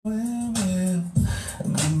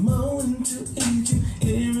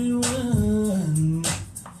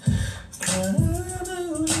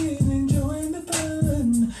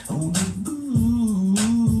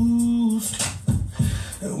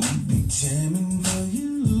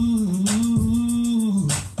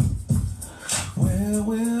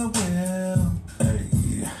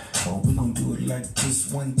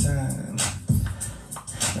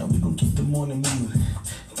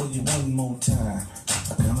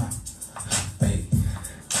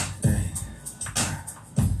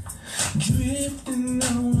drifting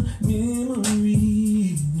on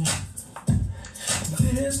memory.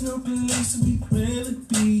 There's no place we'd rather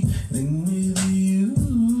be than with you.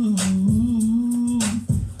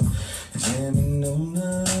 Jamming on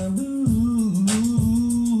the blues.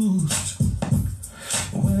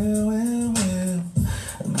 Well,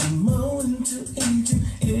 good morning to each and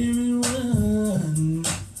everyone.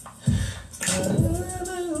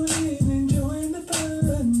 Traveling, enjoying the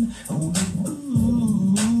fun on the boost.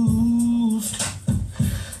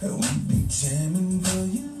 We'll be jamming for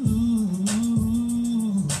you.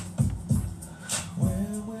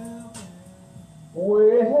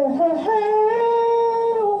 Well.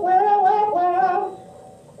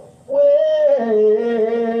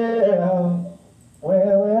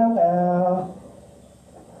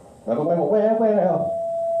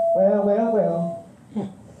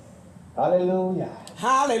 Hallelujah.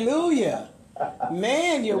 Hallelujah.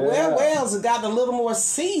 Man, your wells have got a little more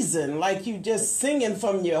season, like you just singing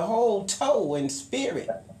from your whole toe and spirit.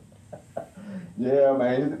 Yeah,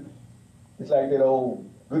 man. It's like that old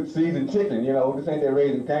good seasoned chicken, you know. This ain't that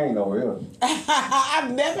Raising Cane over here.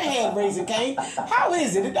 I've never had Raising Cane. How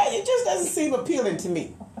is it? It just doesn't seem appealing to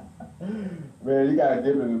me. Man, you gotta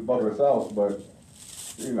dip it in butter sauce, but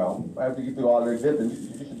you know, after you do all that dipping,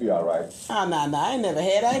 you should be all right. Oh, no, I ain't never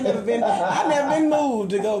had. I never been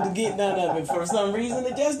moved to go to get none of it for some reason.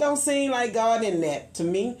 It just don't seem like God in that to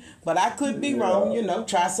me. But I could be wrong, you know,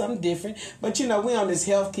 try something different. But, you know, we on this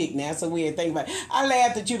health kick now, so we ain't thinking about it. I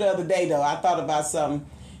laughed at you the other day, though. I thought about something,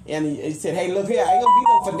 and he said, hey, look here, I ain't going to be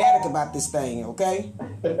no fanatic about this thing, okay?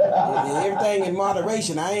 Everything in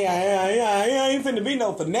moderation. I ain't finna be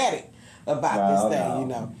no fanatic about this thing, you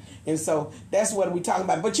know. And so that's what we're talking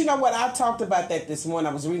about. But you know what? I talked about that this morning.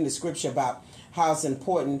 I was reading the scripture about how it's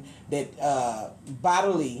important that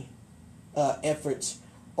bodily efforts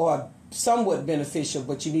are somewhat beneficial,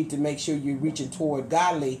 but you need to make sure you're reaching toward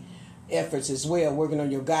godly efforts as well, working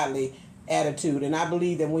on your godly attitude. And I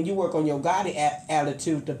believe that when you work on your godly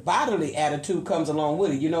attitude, the bodily attitude comes along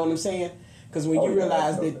with it. You know what I'm saying? Because when you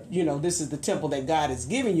realize that, you know, this is the temple that God has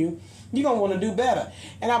given you, you're going to want to do better.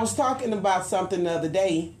 And I was talking about something the other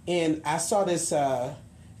day, and I saw this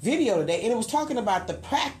video today, and it was talking about the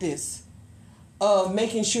practice of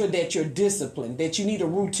making sure that you're disciplined, that you need a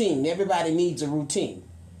routine. Everybody needs a routine.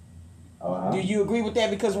 Do you agree with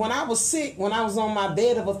that? Because when I was sick, when I was on my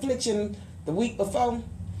bed of affliction the week before,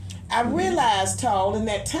 I realized, Tahl, in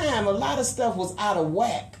that time, a lot of stuff was out of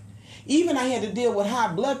whack. Even I had to deal with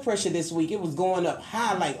high blood pressure this week. It was going up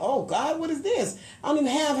high, like, oh, God, what is this? I don't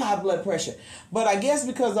even have high blood pressure. But I guess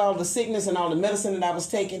because of all the sickness and all the medicine that I was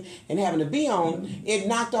taking and having to be on, it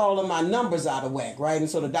knocked all of my numbers out of whack, right? And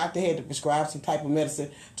so the doctor had to prescribe some type of medicine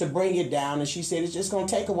to bring it down. And she said, it's just going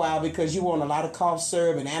to take a while because you want a lot of cough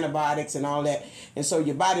syrup and antibiotics and all that. And so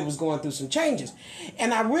your body was going through some changes.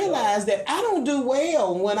 And I realized that I don't do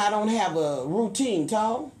well when I don't have a routine,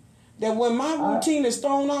 Tahl. That when my routine is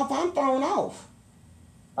thrown off, I'm thrown off.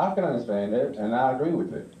 I can understand that, and I agree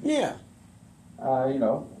with it. Yeah. You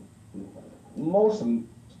know, most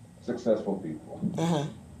successful people,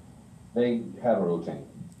 they have a routine.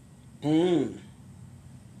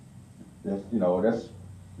 That's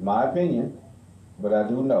my opinion, but I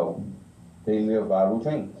do know they live by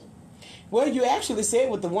routines. Well, you actually said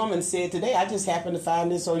what the woman said today. I just happened to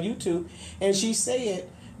find this on YouTube, and she said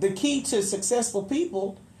the key to successful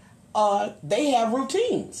people, they have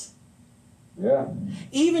routines. Yeah.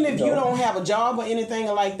 Even if you don't have a job or anything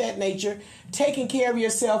like that nature, taking care of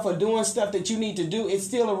yourself or doing stuff that you need to do, it's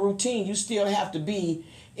still a routine. You still have to be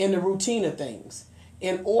in the routine of things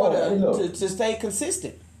in order to stay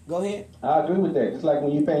consistent. Go ahead. I agree with that. It's like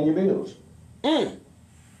when you're paying your bills. You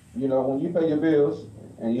know, when you pay your bills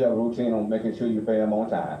and you have a routine on making sure you pay them on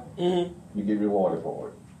time, you get rewarded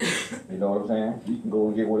for it. You know what I'm saying? You can go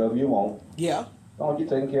and get whatever you want. Yeah. Don't you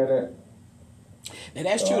taking care of that? Now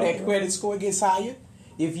that's true. That credit score gets higher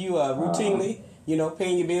if you routinely,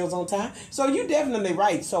 paying your bills on time. So you're definitely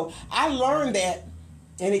right. So I learned that,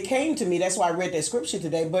 and it came to me. That's why I read that scripture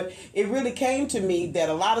today. But it really came to me that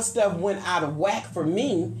a lot of stuff went out of whack for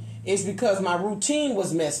me is because my routine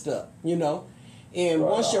was messed up. And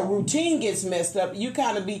once your routine gets messed up, you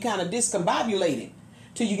kind of discombobulated.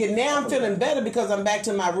 Till you get, now I'm feeling better because I'm back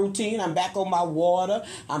to my routine. I'm back on my water.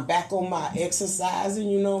 I'm back on my exercising.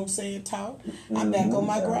 You know what I'm saying, Tahl? I'm back on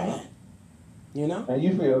my grind. And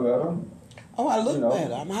you feel better. Oh, I look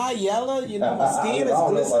better. I'm high yellow. My skin is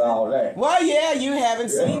glistening. All that. Well, yeah, you haven't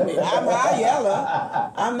seen me. I'm high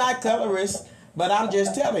yellow. I'm not colorist, but I'm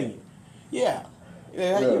just telling you. Yeah.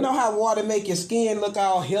 You know how water make your skin look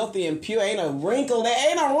all healthy and pure. Ain't a wrinkle there.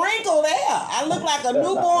 I look like a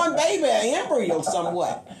newborn baby, an embryo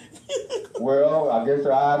somewhat. Well, I guess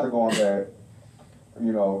your eyes are going bad.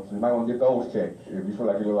 You know, so you might want to get those checked if you feel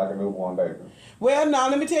like you look like a newborn baby. Well, no,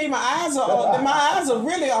 let me tell you, my eyes are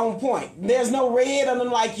really on point. There's no red on them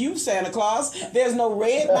like you, Santa Claus. There's no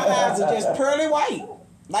red. My eyes are just pearly white,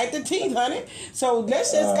 like the teeth, honey. So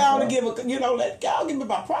let's just go on and give give me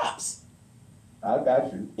my props. I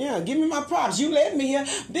got you. Yeah, give me my props. You let me here.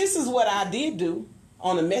 This is what I did do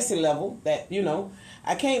on a messy level that,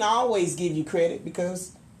 I can't always give you credit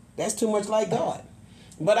because that's too much like God.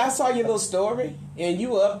 But I saw your little story, and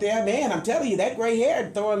you were up there. Man, I'm telling you, that gray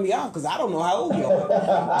hair throwing me off because I don't know how old you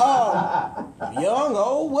are. Young,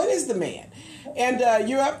 old, what is the man? And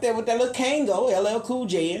you're up there with that little Kango, LL Cool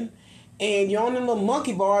J, and you're on them little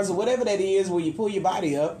monkey bars or whatever that is where you pull your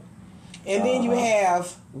body up. And then you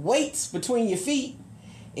have weights between your feet,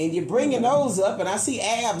 and you're bringing those up, and I see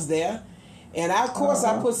abs there. And I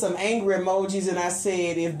put some angry emojis, and I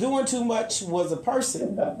said, if doing too much was a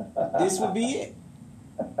person, this would be it.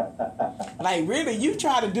 Like, really, you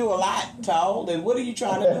try to do a lot, Tahl, and what are you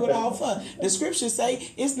trying to do it all for? The scriptures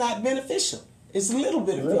say it's not beneficial. It's a little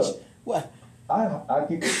beneficial. Look, What? I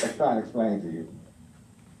keep trying to explain to you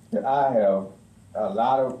that I have a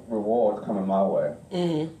lot of rewards coming my way.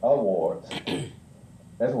 Mm-hmm. Awards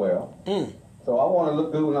as well. Mm. So I want to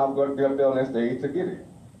look good when I'm going to get up there on that stage to get it.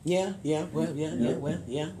 Yeah. You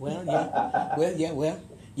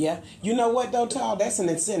know what, though, Tahl? That's an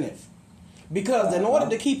incentive. Because in order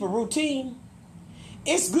to keep a routine,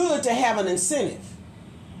 it's good to have an incentive.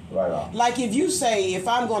 Right on. Like if you say, if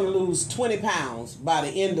I'm going to lose 20 pounds by the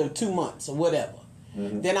end of 2 months or whatever,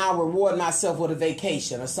 then I'll reward myself with a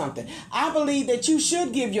vacation or something. I believe that you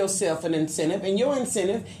should give yourself an incentive, and your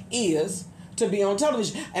incentive is to be on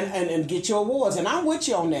television and get your awards. And I'm with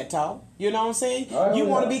you on that, Tahl. You know what I'm saying? You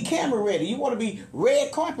want to be camera ready. You want to be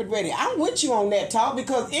red carpet ready. I'm with you on that, Tahl,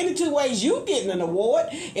 because any two ways you getting an award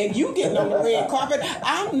and you getting on the red carpet,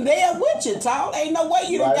 I'm there with you, Tahl. Ain't no way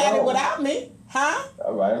you done got it without me. Huh?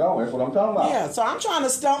 Right on. That's what I'm talking about. Yeah, so I'm trying to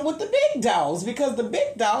stump with the big dogs because the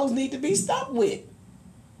big dogs need to be stumped with.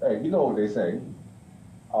 Hey, you know what they say.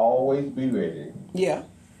 Always be ready. Yeah.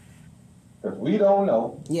 Because we don't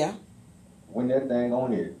know. Yeah. When that thing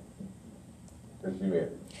gonna hit. Just be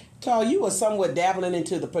ready. Tahl, you were somewhat dabbling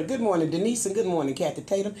into the... Good morning, Denise, and good morning, Kathy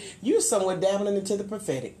Tatum. You were somewhat dabbling into the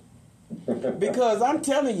prophetic. Because I'm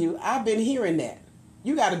telling you, I've been hearing that.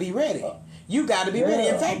 You got to be ready. You got to be ready.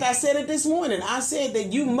 In fact, I said it this morning. I said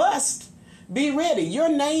that you must be ready. Your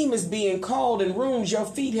name is being called in rooms your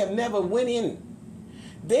feet have never went in.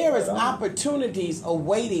 There is opportunities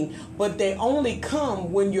awaiting, but they only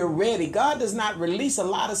come when you're ready. God does not release a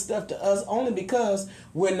lot of stuff to us only because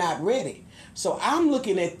we're not ready. So I'm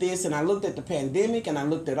looking at this, and I looked at the pandemic, and I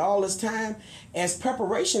looked at all this time as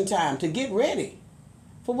preparation time to get ready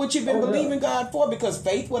for what you've been believing God for, because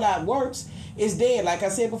faith without works is dead. Like I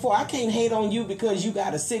said before, I can't hate on you because you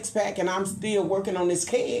got a six-pack and I'm still working on this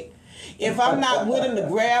keg. If I'm not willing to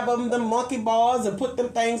grab them, the monkey bars, and put them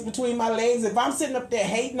things between my legs, if I'm sitting up there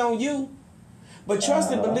hating on you, but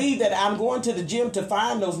trust and believe that I'm going to the gym to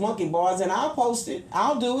find those monkey bars, and I'll post it.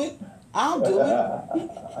 I'll do it.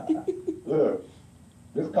 Look,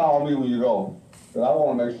 just call me when you go, because I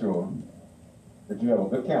want to make sure that you have a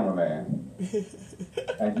good cameraman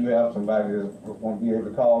and you have somebody that's going to be able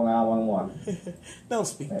to call 911. Don't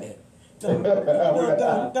speak that. Don't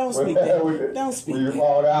speak that. Don't speak when you that.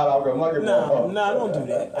 fall down off the monkey ball. No, don't do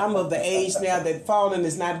that. I'm of the age now that falling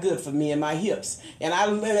is not good for me and my hips. And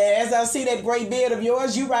as I see that great beard of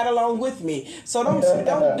yours, you right along with me. So don't do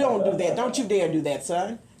that. Don't you dare do that,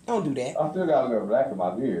 son. Don't do that. I still got a little black in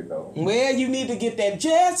my beard, though. Well, you need to get that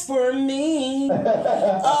just for me. That's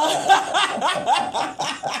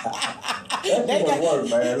too much work,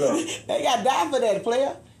 man. Look. They got to die for that,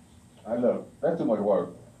 player. Look, that's too much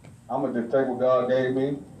work. I'm going to just take what God gave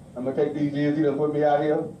me. I'm going to take these years He done put me out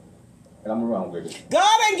here, and I'm going to run with it.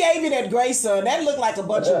 God ain't gave you that grace, son. That looked like a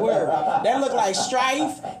bunch of worry. That looked like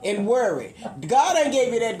strife and worry. God ain't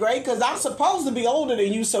gave you that grace because I'm supposed to be older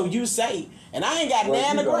than you, so you say. And I ain't got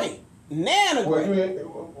nana gray. Nana gray.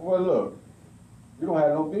 Well, look, you don't have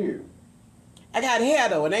no beard. I got hair,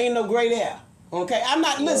 though, and there ain't no gray hair. Okay? I'm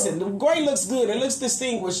not, listen, the gray looks good. It looks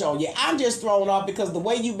distinguished on you. I'm just thrown off because the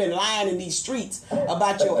way you've been lying in these streets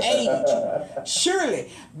about your age. Surely.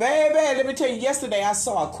 Baby, let me tell you, yesterday I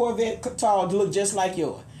saw a Corvette Tahl look just like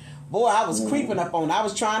yours. Boy, I was creeping up on it. I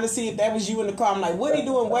was trying to see if that was you in the car. I'm like, what he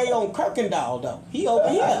doing way on Kirkendall, though? He over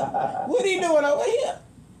here. What he doing over here?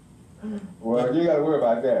 Well, you got to worry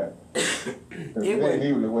about that. He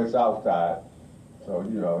was the West South Side. So,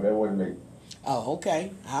 that wasn't me. Oh,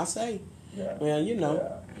 okay. I'll say. Yeah. Well,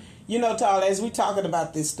 Tahl, as we talking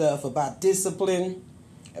about this stuff, about discipline,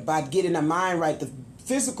 about getting the mind right. The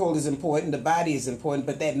physical is important, the body is important,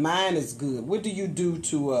 but that mind is good. What do you do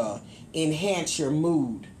to enhance your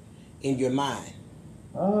mood in your mind?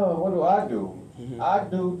 What do? I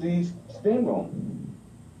do these steam room.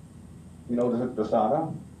 You know, the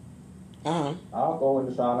sauna. I'll go in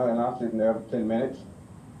the sauna and I'll sit in there for 10 minutes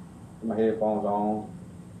with my headphones on,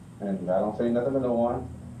 and I don't say nothing to no one.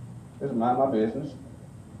 Just mind my business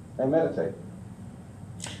and meditate.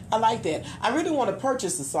 I like that. I really want to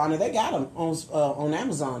purchase a sauna. They got them on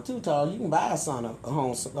Amazon too, Tahl. You can buy a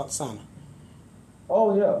home sauna.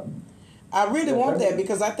 Oh, yeah. I really want that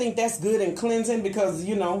because I think that's good and cleansing because,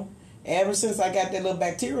 you know, ever since I got that little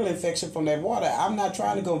bacterial infection from that water, I'm not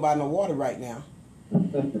trying to go buy no water right now.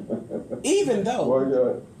 Even though.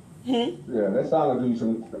 Well, yeah, that sauna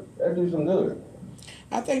do some good.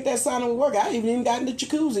 I think that sauna will work. I haven't even gotten the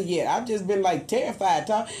jacuzzi yet. I've just been like terrified.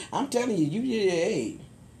 I'm telling you, hey,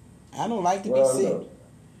 I don't like to be sick. Look,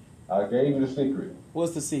 I gave you the secret.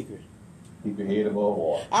 What's the secret? Keep your head above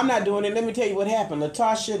water. I'm not doing it. Let me tell you what happened.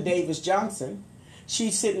 Latasha Davis Johnson,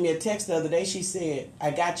 she sent me a text the other day. She said,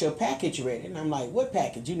 I got your package ready. And I'm like, what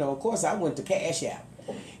package? You know, of course, I went to Cash App.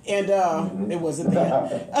 And it wasn't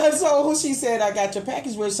there. So she said, I got your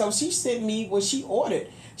package ready. So she sent me what she ordered.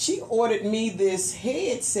 She ordered me this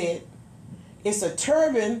headset. It's a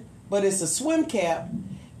turban, but it's a swim cap.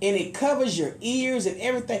 And it covers your ears and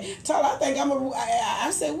everything. Tahl, I think I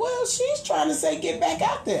said, well, she's trying to say get back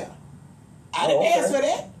out there. I didn't ask for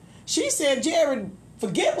that. She said, Jerri,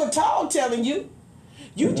 forget what Tahl telling you.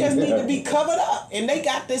 You just need to be covered up. And they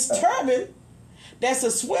got this turban that's a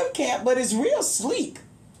swim cap, but it's real sleek.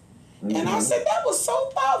 And I said, that was so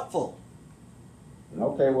thoughtful.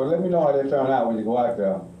 Okay, well, let me know how they turn out when you go out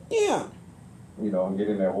there. Yeah. You know, and get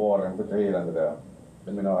in that water and put your head under there.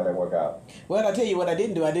 Let me know how that work out. Well, I'll tell you what I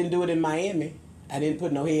didn't do. I didn't do it in Miami. I didn't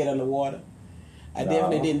put no head under water. I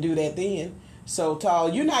definitely didn't do that then. So,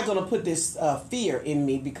 Tahl, you're not going to put this fear in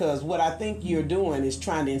me because what I think you're doing is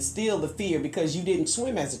trying to instill the fear because you didn't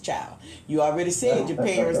swim as a child. You already said your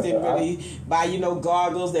parents didn't really buy you no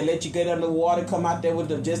goggles that let you get under water, come out there with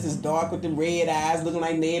them just as dark with them red eyes looking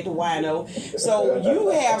like Ned the Wino. So you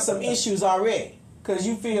have some issues already because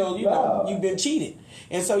you feel, you know, you've been cheated.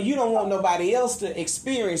 And so you don't want nobody else to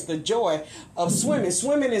experience the joy of swimming.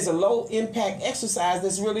 Swimming is a low-impact exercise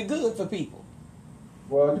that's really good for people.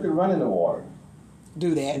 Well, you can run in the water.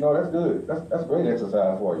 Do that. You know, that's good. That's great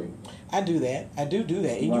exercise for you. I do that. I do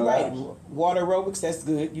that. And you're right. Water aerobics, that's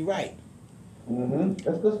good. You're right.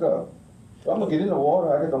 That's good stuff. So I'm going to get in the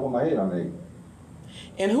water. I just don't put my head on it.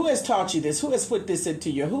 And who has taught you this? Who has put this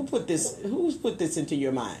into your, who's put this into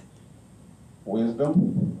your mind?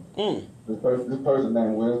 Wisdom. This person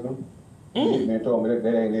named Wisdom. He hit me and told me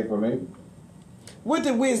that ain't it for me. What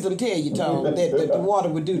did Wisdom tell you, Tahl, that the water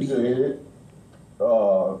would do to you?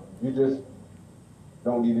 You just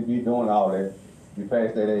don't need to be doing all that. You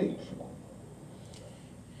past that age.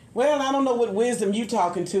 Well, I don't know what wisdom you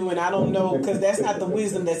talking to, and I don't know, because that's not the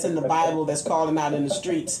wisdom that's in the Bible that's calling out in the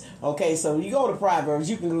streets. Okay, so you go to Proverbs,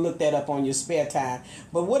 you can look that up on your spare time.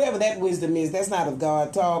 But whatever that wisdom is, that's not of God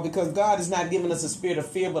at all, because God has not given us a spirit of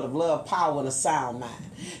fear, but of love, power, and a sound mind.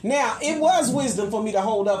 Now, it was wisdom for me to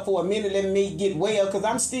hold up for a minute, let me get well, because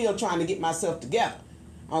I'm still trying to get myself together.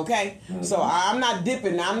 Okay, so I'm not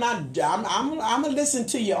dipping. I'm gonna listen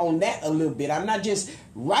to you on that a little bit. I'm not just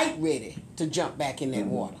right ready to jump back in that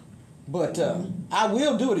water, but I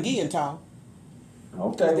will do it again, Tahl.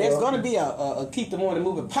 Okay, there's gonna be a Keep the Morning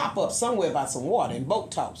Moving pop up somewhere about some water and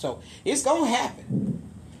boat talk, so it's gonna happen.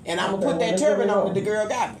 And I'm gonna put that turban on that the girl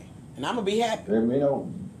got me, and I'm gonna be happy. Let me know.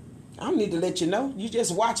 I don't need to let you know. You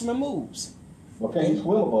just watch my moves. Well, can you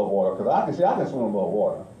swim above water? Because I can swim above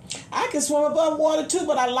water. I can swim above water too,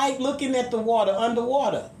 but I like looking at the water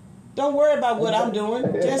underwater. Don't worry about what I'm doing.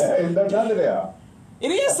 Just it's nothing under there. It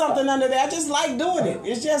is something under there. I just like doing it.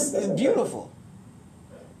 It's beautiful.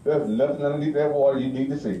 There's nothing underneath that water you need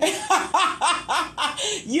to see.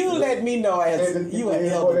 You let me know as you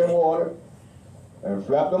are that water and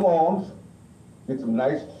flap them arms. Get some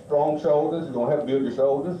nice strong shoulders. It's gonna help build your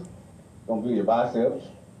shoulders. It's gonna build your biceps,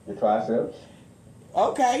 your triceps.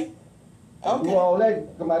 Okay. Okay. Do all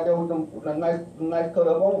that, come out there with them nice cut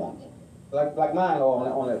up arms. Like mine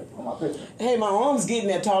on my picture. Hey, my arm's getting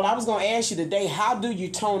that tall. I was gonna ask you today, how do you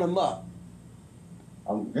tone them up?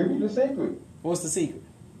 I'm giving you the secret. What's the secret?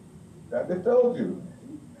 I just told you.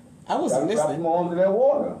 I wasn't listening. Flap them arms in that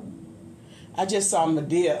water. I just saw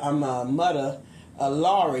mother,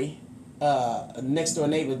 Laurie, next door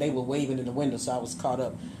neighbor. They were waving in the window, so I was caught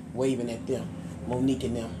up waving at them, Monique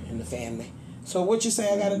and them and the family. So what you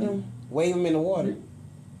say I gotta do? Wave them in the water.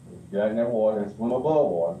 Get in that water and swim above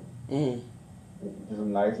water. Just a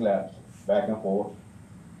nice laps, back and forth.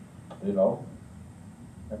 You know,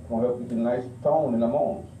 that's gonna help get a nice tone in the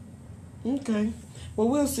mornings. Okay. Well,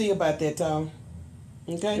 we'll see about that, Tom.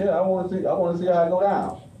 Okay. Yeah, I want to see. I want to see how it go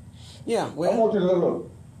down. Yeah. Well, I want you to look.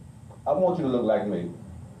 I want you to look like me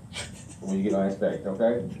when you get on that stage.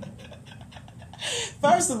 Okay.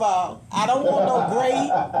 first of all, I don't want no gray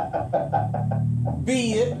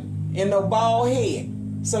beard and no bald head.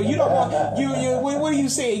 So you don't want you. What are you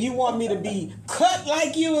saying? You want me to be cut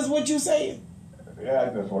like you? Is what you saying?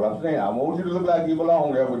 Yeah, that's what I'm saying. I want you to look like you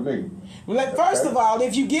belong there with me. Well, first of all,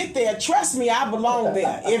 if you get there, trust me, I belong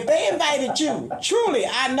there. If they invited you, truly,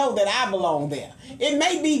 I know that I belong there. It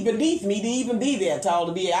may be beneath me to even be there, Tahl,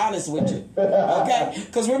 to be honest with you. Okay?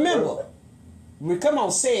 Because remember, come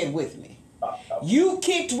on, say it with me. You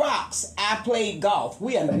kicked rocks, I played golf.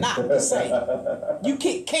 We are not the same. You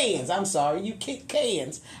kicked cans, I'm sorry. You kicked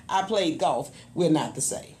cans, I played golf. We're not the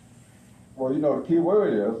same. Well, you know, the key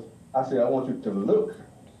word is, I said I want you to look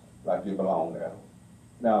like you belong there.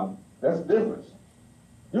 Now, that's the difference.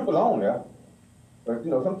 You belong there, but, you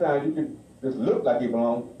know, sometimes you can just look like you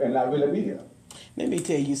belong and not really be there. Let me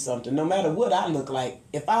tell you something. No matter what I look like,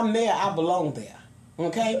 if I'm there, I belong there.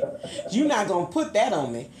 Okay? You're not going to put that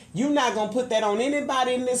on me. You're not going to put that on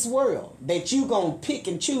anybody in this world, that you going to pick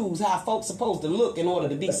and choose how folks supposed to look in order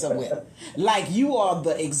to be somewhere. Like you are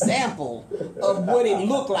the example of what it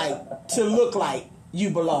look like to look like you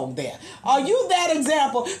belong there. Are you that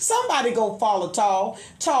example? Somebody go follow Tahl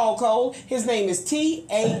Cole. His name is Tahlh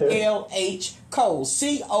Cole,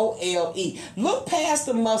 Cole. Look past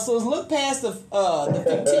the muscles. Look past the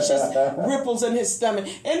fictitious ripples in his stomach,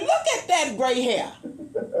 and look at that gray hair.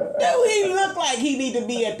 Do he look like he need to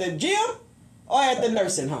be at the gym or at the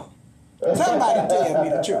nursing home? Somebody tell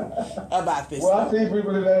me the truth about this. Well, I see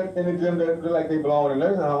people in the gym that look like they belong in the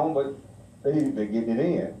nursing home, but they get it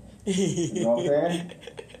in. You know what I'm saying?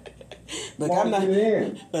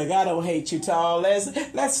 Look, I don't hate you, Tahl.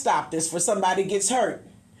 Let's stop this before somebody gets hurt.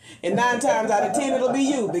 And 9 times out of 10, it'll be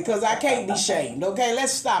you, because I can't be shamed. Okay,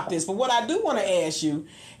 let's stop this. But what I do want to ask you,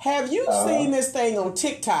 have you seen this thing on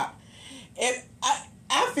TikTok? And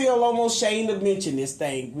I feel almost ashamed to mention this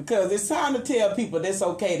thing, because it's time to tell people that's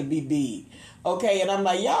okay to be big. Okay, and I'm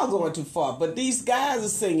like, y'all going too far. But these guys are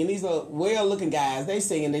singing. These are well-looking guys. They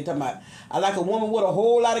singing. They talking about, I like a woman with a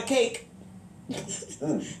whole lot of cake.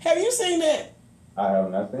 Have you seen that? I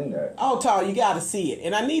have not seen that. Oh, Tahl, you got to see it.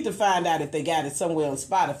 And I need to find out if they got it somewhere on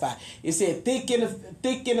Spotify. It said, thick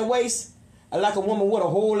in the waist, I like a woman with a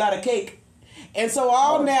whole lot of cake. And so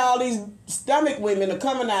all these stomach women are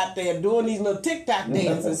coming out there doing these little TikTok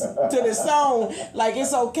dances to this song, like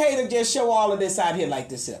it's okay to just show all of this out here like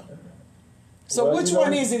this here. So well, which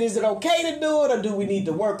one is it? Is it okay to do it, or do we need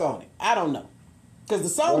to work on it? I don't know. Because the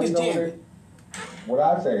song is jamming. What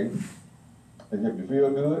I say is, if you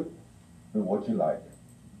feel good, do what you like.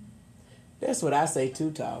 That's what I say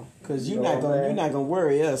too, Tahl. Because you're not gonna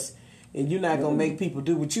worry us, and you're not gonna make people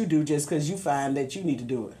do what you do just because you find that you need to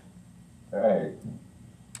do it. Hey,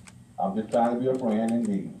 I'm just trying to be a friend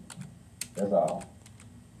indeed. That's all.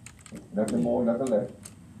 Nothing more, nothing less.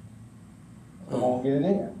 Come on, get it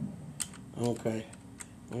in. Okay.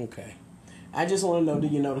 I just want to know, do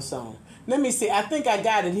you know the song? Let me see. I think I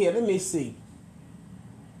got it here. Let me see.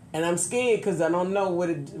 And I'm scared because I don't know what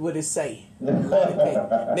it say.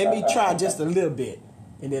 Let me try just a little bit,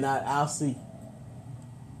 and then I'll see.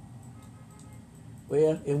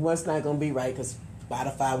 Well, it was not going to be right because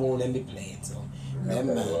Spotify won't let me play it, so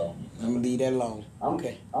never mind. Well, I'm going to leave that alone.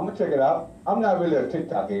 Okay. I'm going to check it out. I'm not really a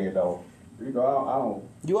TikTok head, though. You know, I don't.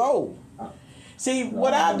 You old. See,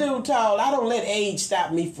 what I do, Tahl, I don't let age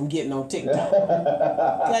stop me from getting on TikTok.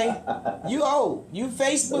 Okay? You old. You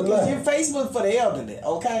Facebook for the elderly,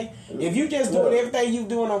 okay? If you just doing everything you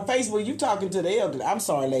doing on Facebook, you talking to the elderly. I'm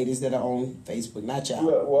sorry, ladies that are on Facebook, not y'all.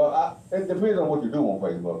 Look, well, it depends on what you do on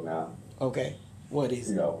Facebook now. Okay. What is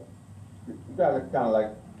it? You know, you got to kind of like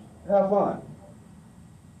have fun.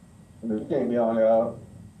 You can't be on there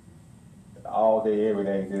all day, every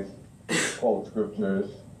day, just quote scriptures.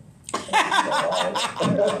 Are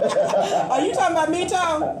you talking about me,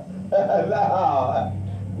 Tahl? No.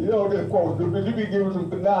 You know, just quote scriptures. You be giving some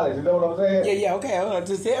good knowledge. You know what I'm saying? Yeah, okay. Hold on.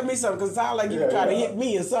 Just tell me something, because it sounds like you're trying to hit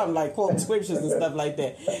me or something, like quoting scriptures and stuff like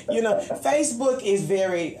that. You know, Facebook is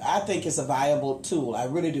I think it's a viable tool. I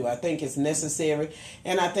really do. I think it's necessary,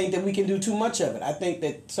 and I think that we can do too much of it. I think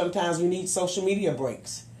that sometimes we need social media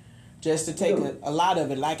breaks just to take a lot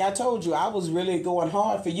of it. Like I told you, I was really going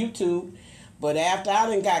hard for YouTube, but after I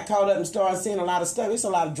done got caught up and started seeing a lot of stuff, it's a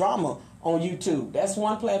lot of drama on YouTube. That's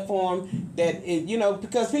one platform that,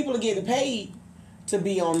 because people are getting paid to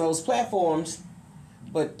be on those platforms,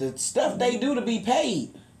 But the stuff they do to be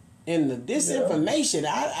paid and the disinformation,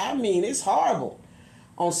 I mean, it's horrible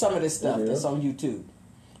on some of this stuff that's on YouTube.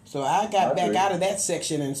 So I got back out of that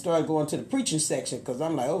section and started going to the preaching section because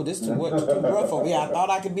I'm like, oh, this is too rough over here. I thought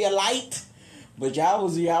I could be a light, but y'all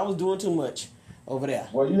was doing too much over there.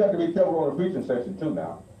 Well, you have to be careful on the preaching section too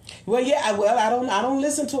now. Well, yeah, I don't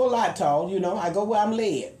listen to a lot, Tahl. You know, I go where I'm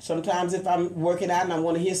led. Sometimes if I'm working out and I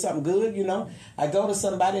want to hear something good, you know, I go to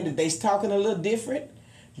somebody that they's talking a little different.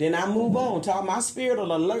 Then I move on. My spirit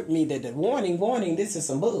will alert me that warning, this is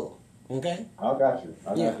some bull. Okay? I got you.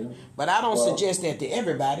 I got you. But I don't suggest that to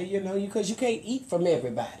everybody, you know, because you can't eat from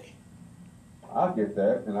everybody. I get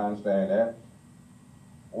that, and I understand that.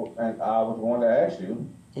 And I was going to ask you,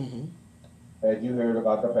 had you heard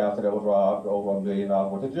about the pastor that was robbed over $1 million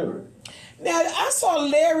worth of jewelry? Now, I saw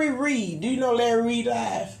Larry Reed. Do you know Larry Reed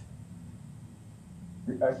live?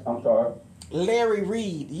 I'm sorry? Larry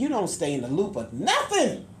Reed. You don't stay in the loop of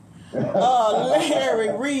nothing.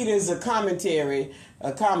 Larry Reed is a commentator,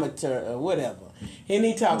 or whatever. And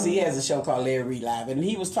he talks, he has a show called Larry Reed Live, and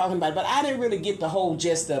he was talking about it, but I didn't really get the whole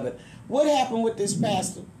gist of it. What happened with this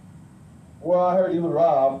pastor? Well, I heard he was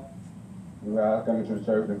robbed. You guys coming to the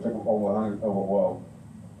church and took over $1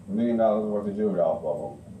 million worth of jewelry off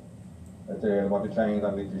of him. They said a bunch of chains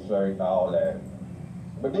underneath your shirt and all that.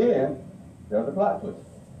 But then, there's a plot twist.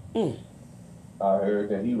 I heard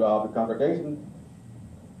that he robbed the congregation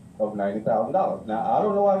of $90,000. Now, I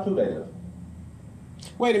don't know how true that is.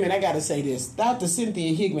 Wait a minute, I got to say this. Dr.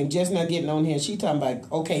 Cynthia Hickman just not getting on here. She talking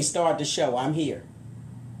about, okay, start the show. I'm here.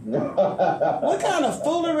 What kind of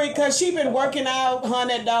foolery? Because she been working out,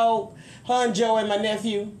 that dog, her and Joe and my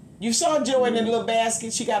nephew. You saw Joe in the little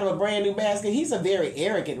basket. She got him a brand new basket. He's a very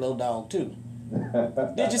arrogant little dog, too.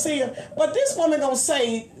 Did you see him? But this woman going to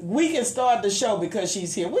say, we can start the show because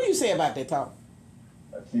she's here. What do you say about that, Tom?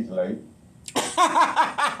 She's late. She's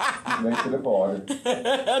late to the party.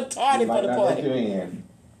 Tardy for the party.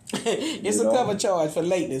 It's a cover charge for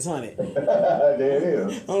lateness, honey. There it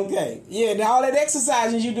is. Okay. Yeah, and all that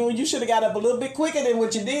exercising you doing, you should have got up a little bit quicker than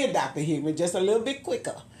what you did, Dr. Hickman. Just a little bit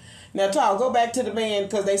quicker. Now, Tahl, go back to the man,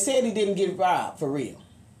 because they said he didn't get robbed, for real.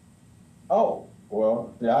 Oh,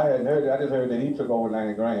 well, yeah, I just heard that he took over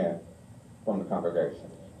 $90,000 from the congregation.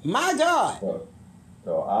 My God.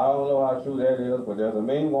 So I don't know how true that is, but there's a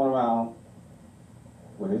meme going around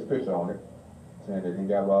with his picture on it, saying that he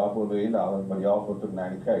got robbed for $1 million, but he also took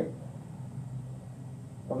 $90,000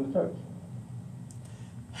 from the church.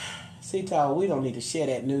 See, Tahl, we don't need to share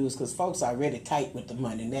that news because folks are already tight with the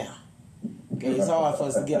money now. Okay, it's hard for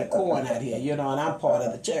us to get a coin out here, you know, and I'm part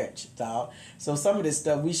of the church, Tahl. So some of this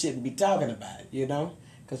stuff we shouldn't be talking about, you know,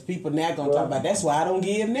 because people now going to talk about, that's why I don't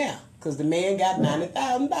give now, because the man got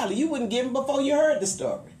 $90,000. You wouldn't give him before you heard the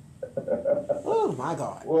story. Oh, my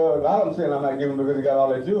God. Well, I'm saying I'm not giving him because he got all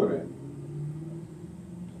that jewelry.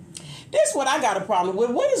 That's what I got a problem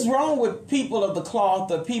with. What is wrong with people of the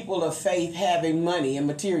cloth or people of faith having money and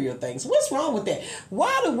material things? What's wrong with that?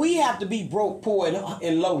 Why do we have to be broke, poor,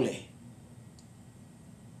 and lowly?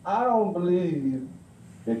 I don't believe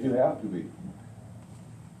that you have to be.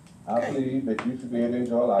 I believe that you should be able to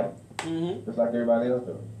enjoy life, just like everybody else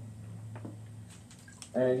does.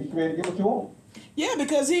 And you should be able to get what you want. Yeah,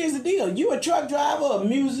 because here's the deal. You a truck driver, a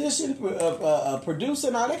musician, a producer,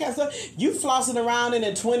 and all that kind of stuff. You flossing around in a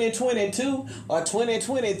 2022 or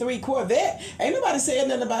 2023 Corvette. Ain't nobody saying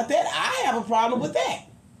nothing about that. I have a problem with that.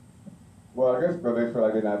 Well, I guess because they feel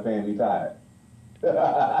like they're not paying me tithe.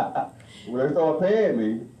 When they start paying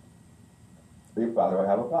me, they probably don't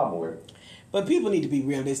have a problem with it. But people need to be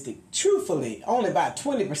realistic. Truthfully, only about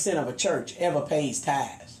 20% of a church ever pays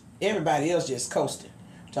tithes. Everybody else just coasting.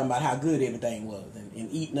 Talking about how good everything was and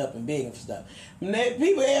eating up and begging for stuff.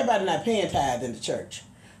 Everybody not paying tithes in the church.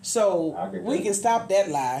 So we can stop that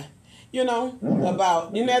lie, you know,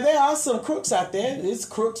 about, you know, there are some crooks out there. There's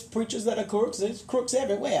crooks, preachers that are crooks. There's crooks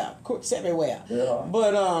everywhere. Yeah.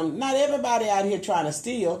 But not everybody out here trying to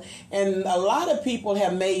steal. And a lot of people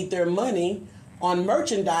have made their money on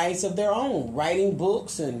merchandise of their own, writing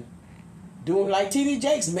books and doing like T.D.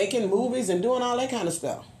 Jakes, making movies and doing all that kind of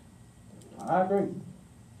stuff. I agree.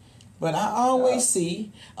 But I always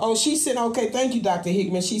see, she sent, okay, thank you, Dr.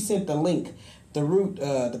 Hickman. She sent the link,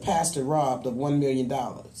 the pastor robbed of $1 million.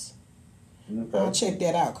 Okay. I'll check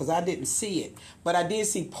that out because I didn't see it. But I did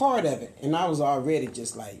see part of it. And I was already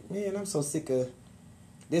just like, man, I'm so sick of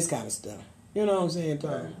this kind of stuff. You know what I'm saying,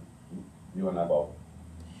 Tom? You and I both.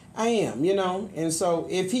 I am, you know. And so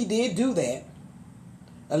if he did do that,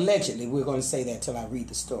 allegedly, we're going to say that till I read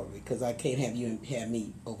the story because I can't have you have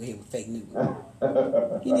me over here with fake news.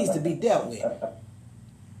 He needs to be dealt with.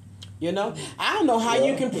 You know? I don't know how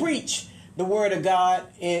you can preach the word of God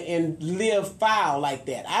and live foul like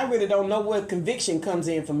that. I really don't know where conviction comes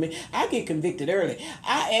in for me. I get convicted early.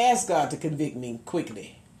 I ask God to convict me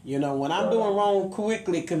quickly. You know, when I'm doing wrong,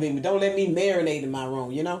 quickly convict me. Don't let me marinate in my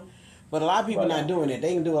wrong, you know. But a lot of people not doing it.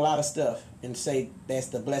 They can do a lot of stuff and say that's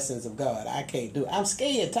the blessings of God. I can't do it. I'm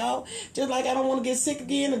scared, Tahl. Just like I don't want to get sick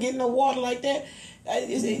again or get no water like that.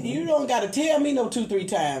 You don't got to tell me no 2-3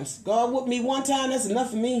 times. God whooped me one time, that's enough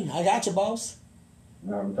for me. I got you, boss.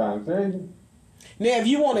 I'm trying to tell you. Now, if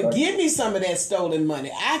you want to give me some of that stolen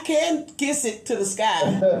money, I can kiss it to the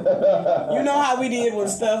sky. You know how we did when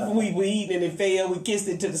stuff we eat and it failed. We kissed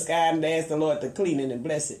it to the sky and asked the Lord to clean it and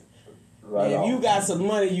bless it. Right. If you got some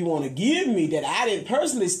money you want to give me that I didn't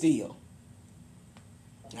personally steal,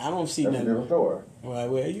 I don't see nothing. That's a different story.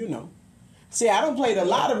 Well, you know. See, I don't play the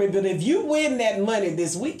lottery, but if you win that money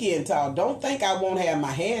this weekend, Tahl, don't think I won't have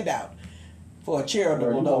my hand out for a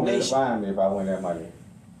charitable donation. You won't find me if I win that money.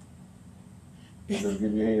 Just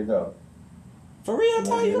give me a heads up. For real,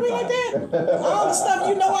 Tahl, you gonna be like that? All the stuff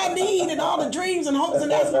you know I need and all the dreams and hopes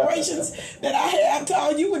and aspirations that I have,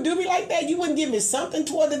 Tahl, you would do me like that? You wouldn't give me something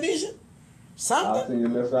toward the vision? Something? I'll send you a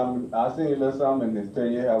little something and just tell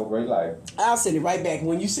you have a great life. I'll send it right back.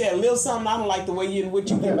 When you say a little something, I don't like the way what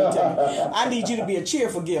you give it to me. I need you to be a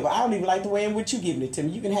cheerful giver. I don't even like the way in which you giving it to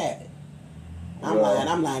me. You can have it.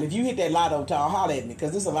 I'm lying. If you hit that lotto, Tahl, holler at me,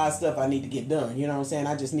 because there's a lot of stuff I need to get done. You know what I'm saying?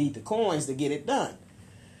 I just need the coins to get it done.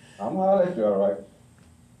 I'm holler at you, all right.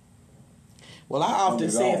 Well, I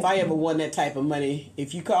often say if I ever won that type of money,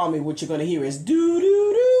 if you call me, what you're going to hear is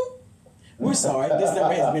doo-doo-doo. We're sorry, this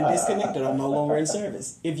number has been disconnected or no longer in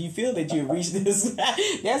service. If you feel that you've reached this,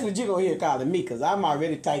 that's what you're going to hear calling me, because I'm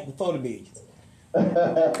already typing for the millions.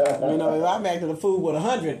 You know, if I'm acting a fool with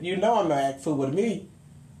 100, you know I'm going to act a fool with a million.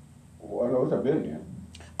 Well, no, it's a billion.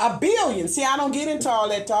 A billion? See, I don't get into all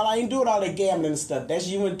that, Tahl. I ain't doing all that gambling and stuff. That's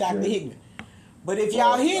you and Dr. Hickman. But if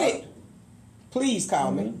y'all hit it, please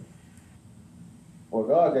call me. Well,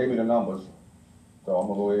 God gave me the numbers, so I'm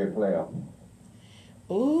going to go ahead and play them.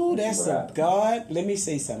 Ooh, that's some God. Let me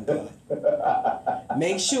say something, God.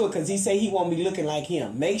 Make sure, because he say he want me looking like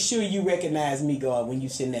him. Make sure you recognize me, God, when you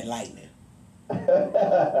send that lightning.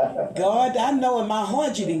 God, I know in my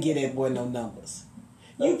heart you didn't get that boy no numbers.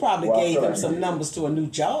 You probably gave him some numbers to a new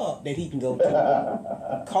job that he can go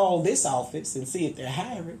to. Call this office and see if they're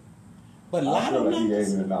hiring. But a lot of numbers. He gave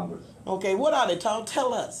me the numbers. Okay, what are they, Tahl?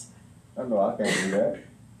 Tell us. No, I can't do that.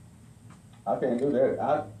 I can't do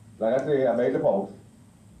that. Like I said, I made the post.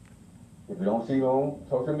 If you don't see me on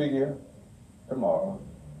social media tomorrow,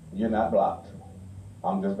 you're not blocked.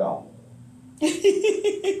 I'm just gone. God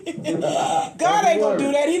ain't gonna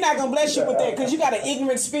do that. He's not gonna bless you with that because you got an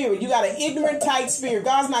ignorant spirit. You got an ignorant, tight spirit.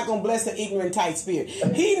 God's not gonna bless the ignorant, tight spirit.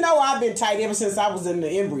 He know I've been tight ever since I was in the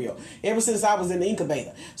embryo, ever since I was in the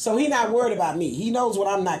incubator. So he not worried about me. He knows what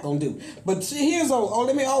I'm not gonna do. But here's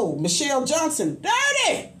Michelle Johnson,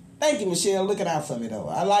 dirty. Thank you, Michelle. Looking out for me though.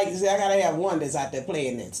 I gotta have one that's out there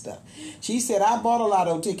playing that stuff. She said, "I bought a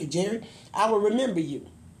lotto ticket, Jerry. I will remember you."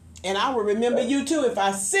 And I will remember you too if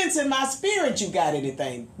I sense in my spirit you got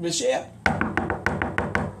anything. Michelle?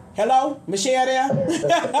 Hello? Michelle there?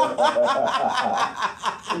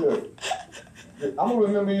 Look, I'm going to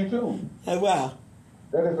remember you too. Wow.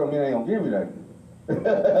 That doesn't mean I ain't going to give you nothing.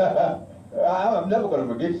 I'm never going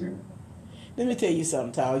to forget you. Let me tell you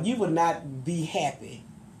something, Tahl. You would not be happy.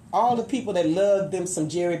 All the people that love them some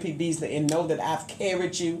Jerri P. Beasley and know that I've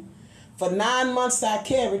carried you. For 9 months I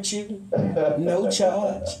carried you, no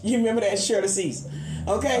charge. You remember that Shirley Caesar?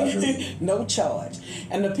 Okay? No charge.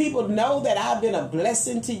 And the people know that I've been a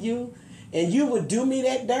blessing to you, and you would do me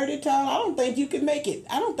that dirty, Tahl. I don't think you could make it.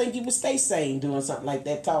 I don't think you would stay sane doing something like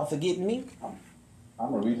that, Tahl, forgetting me.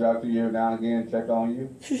 I'm going to reach out to you every now and again, check on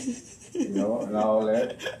you, you know, and all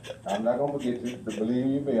that. I'm not going to forget you. Believe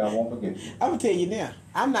you me, I won't forget you. I'm going to tell you now,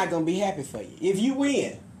 I'm not going to be happy for you. If you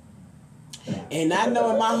win, and I know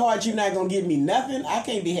in my heart you're not going to give me nothing, I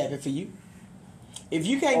can't be happy for you. If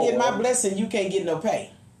you can't get my blessing, you can't get no pay.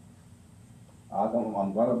 I'm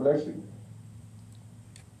going to bless you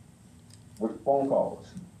with phone calls.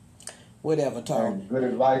 Whatever, Tahl. And good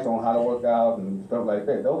advice on how to work out and stuff like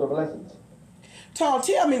that. Those are blessings. Tahl,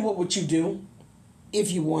 tell me what would you do if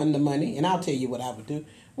you won the money, and I'll tell you what I would do.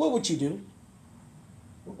 What would you do?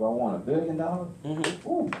 If I won $1 billion? Mm-hmm.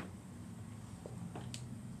 Ooh.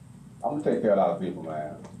 I'm going to take care of a lot of people,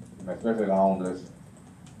 man. Especially the homeless.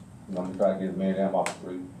 You know, I'm going to try to get as many of them off the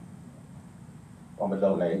street. I'm going to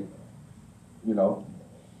donate. You know.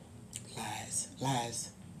 Lies.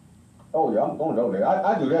 Oh, yeah, I'm going to donate.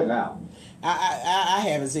 I do that now. I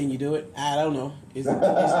haven't seen you do it. I don't know. Is it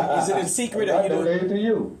a secret or you do it? I donated to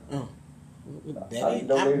you. Oh.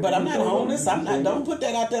 But I'm not homeless. I'm not. Don't put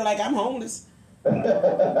that out there like I'm homeless.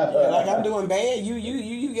 Like I'm doing bad.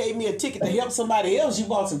 You gave me a ticket to help somebody else. You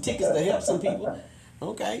bought some tickets to help some people.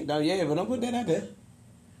 Okay, no, yeah, but don't put that out there.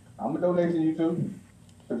 I'm gonna donate to you too,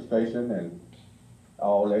 to the station and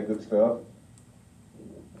all that good stuff.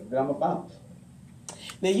 Then I'm gonna bounce.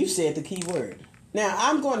 Now you said the key word. Now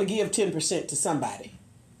I'm going to give 10% to somebody.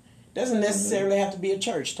 Doesn't necessarily have to be a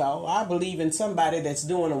church, Tahl. I believe in somebody that's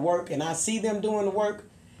doing the work, and I see them doing the work.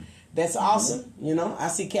 That's awesome. You know, I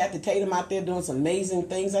see Kathy Tatum out there doing some amazing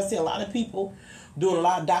things. I see a lot of people doing a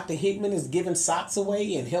lot. Dr. Hickman is giving socks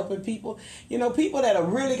away and helping people. You know, people that have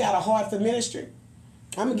really got a heart for ministry.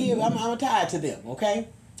 I'm gonna tie it to them, okay?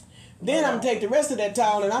 Then I'm gonna take the rest of that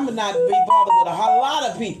Tahl and I'm gonna not be bothered with a whole lot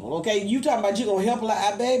of people, okay? You talking about you gonna help a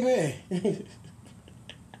lot, baby?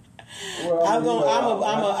 Well, I'm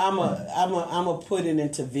gonna put it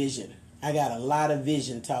into vision. I got a lot of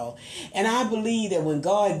vision, Tahl, and I believe that when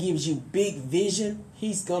God gives you big vision,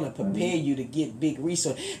 He's gonna prepare you to get big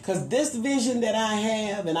resources. Cause this vision that I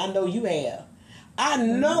have, and I know you have, I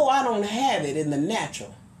know I don't have it in the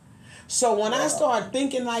natural. So when I start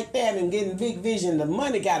thinking like that and getting big vision, the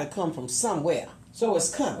money got to come from somewhere. So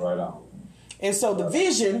it's coming. Right on. And so the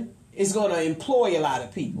vision is going to employ a lot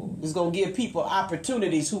of people. It's going to give people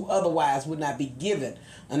opportunities who otherwise would not be given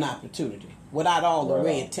an opportunity without all the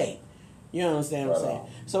red tape. You understand what I'm saying?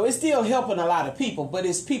 So it's still helping a lot of people, but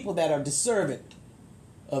it's people that are deserving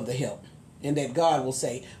of the help. And that God will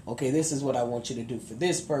say, okay, this is what I want you to do for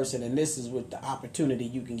this person, and this is what the opportunity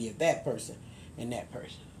you can give that person and that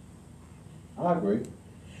person. I agree.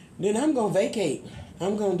 Then I'm going to vacate.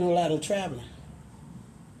 I'm going to do a lot of traveling.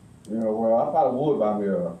 You know, well, I probably would buy me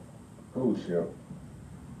a cruise ship.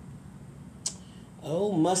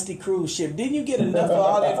 Oh, musty cruise ship. Didn't you get enough of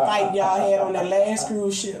all that fight y'all had on that last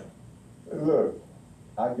cruise ship? Look,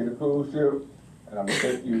 I get a cruise ship, and I'm going to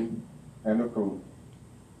take you and the crew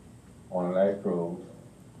on the last cruise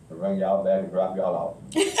to bring y'all back and drop y'all off.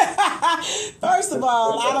 First of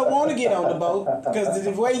all, I don't want to get on the boat because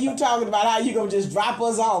the way you talking about how you going to just drop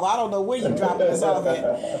us off, I don't know where you dropping us off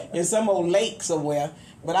at. In some old lake somewhere.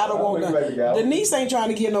 But I don't want to. Denise ain't trying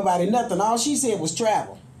to give nobody nothing. All she said was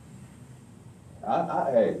travel.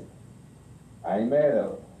 Hey, I ain't mad at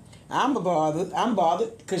her. I'm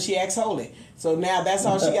bothered because she acts holy. So now that's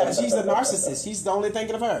all she got. She's a narcissist. She's the only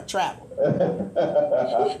thinking of her. Travel.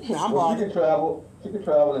 I'm bothered. She can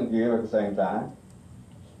travel and give at the same time.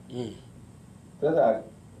 That's how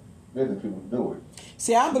business people do it.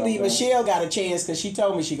 See, I believe Michelle got a chance because she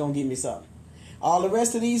told me she going to give me something. All the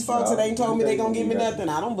rest of these folks that ain't told me they going to give me nothing,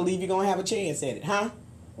 I don't believe you're going to have a chance at it. Huh?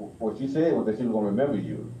 What she said was that she was going to remember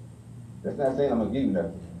you. That's not saying I'm going to give you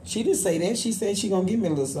nothing. She didn't say that. She said she going to give me a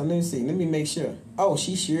little something. Let me see. Let me make sure. Oh,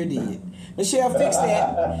 she sure did. Michelle, fix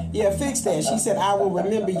that. Yeah, fix that. She said, I will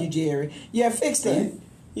remember you, Jerry. Yeah, fix that.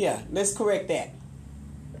 Yeah, let's correct that.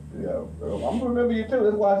 Yeah, I'm going to remember you too.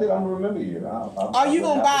 That's why I said I'm going to remember you. Are you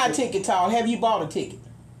going to buy a ticket, Tahl? Have you bought a ticket?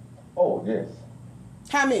 Oh, yes.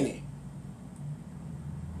 How many?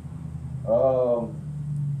 A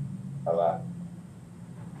lot.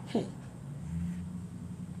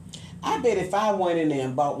 I bet if I went in there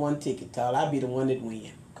and bought one ticket, Tahl, I'd be the one that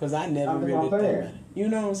win. Because I never really thought about it. You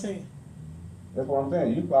know what I'm saying? That's what I'm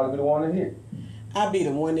saying. You'd probably be the one that hit. I'd be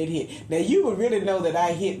the one that hit. Now, you would really know that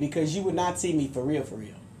I hit because you would not see me for real, for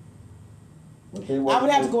real. I would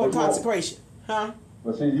have to go in consecration. Huh?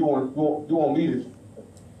 But see, you want me to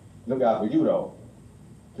look out for you, though.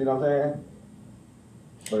 See what I'm saying?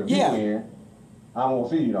 But if you win, I won't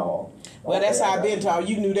see you no more. Well, that's how I've been, Tahl.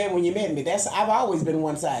 You knew that when you met me. I've always been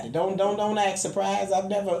one-sided. Don't act surprised. I've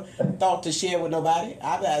never thought to share with nobody.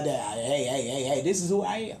 Hey, this is who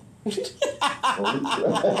I am.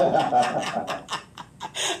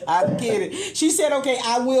 I'm kidding. She said, okay,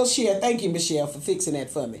 I will share. Thank you, Michelle, for fixing that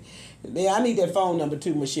for me. Yeah, I need that phone number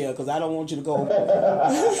too, Michelle, because I don't want you to go.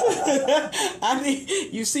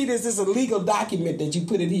 You see this is a legal document that you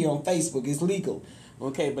put it here on Facebook. It's legal.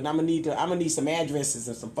 Okay, but I'm gonna need some addresses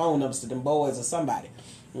and some phone numbers to them boys or somebody.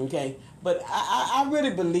 Okay, but I really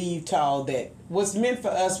believe, Tahl, that what's meant for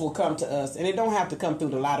us will come to us, and it don't have to come through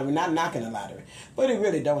the lottery. Not knocking the lottery, but it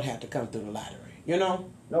really don't have to come through the lottery. You know?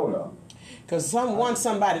 No. Because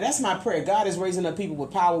somebody. That's my prayer. God is raising up people with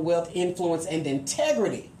power, wealth, influence, and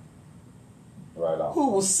integrity. Right on. Who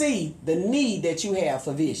will see the need that you have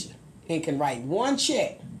for vision and can write one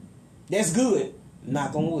check. That's good.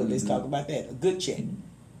 Knock on wood. Let's talk about that. A good check.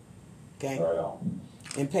 Okay? Right on.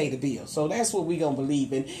 And pay the bill. So that's what we're going to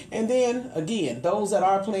believe in. And then, again, those that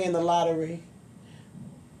are playing the lottery,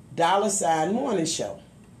 $sign morning show.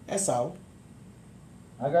 That's all.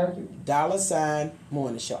 I got you.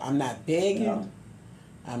 $Morning Show. I'm not begging. No.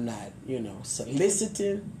 I'm not,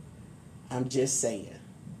 soliciting. I'm just saying.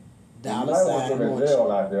 $Morning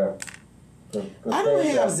Show. Out there. I don't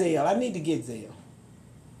have Zelle. I need to get Zelle.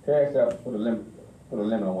 Cash out, put a limit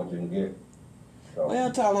on what you can get. So.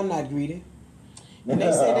 Well, Tahl, I'm not greedy. And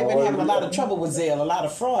they say they've been having a lot of trouble with Zelle. A lot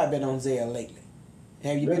of fraud been on Zelle lately.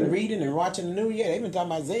 Have you been reading and watching the news? Yeah, they've been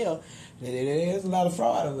talking about Zelle. There's a lot of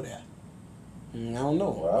fraud over there. I don't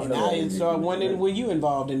know. Well, and I started wondering, were you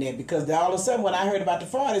involved in that? Because all of a sudden, when I heard about the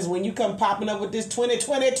fraud is when you come popping up with this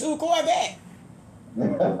 2022 Corvette.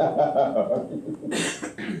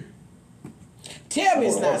 Tell me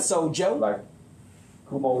it's not so, Joe. Like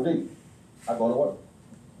Kumo D. I go to work.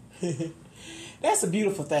 That's a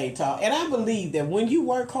beautiful thing, Tahl. And I believe that when you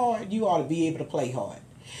work hard, you ought to be able to play hard.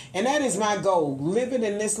 And that is my goal, living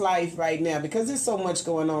in this life right now, because there's so much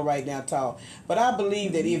going on right now, Tahl. But I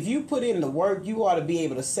believe that if you put in the work, you ought to be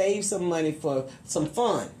able to save some money for some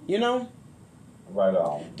fun, Right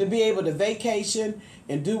on. To be able to vacation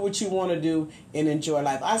and do what you want to do and enjoy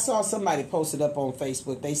life. I saw somebody posted up on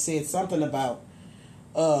Facebook. They said something about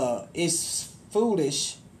it's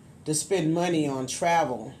foolish to spend money on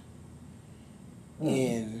travel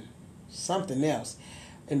and something else.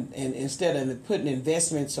 And instead of putting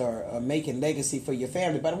investments or making legacy for your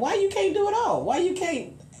family. But why you can't do it all? Why you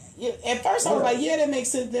can't? At first I was like, yeah, that makes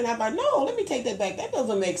sense. Then I'm like, no, let me take that back. That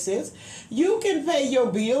doesn't make sense. You can pay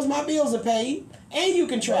your bills. My bills are paid. And you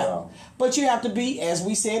can travel. Wow. But you have to be, as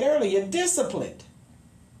we said earlier, disciplined.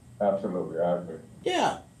 Absolutely, I agree.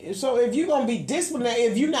 Yeah. So if you're going to be disciplined,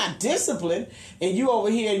 if you're not disciplined, and you over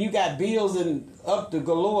here and you got bills and up to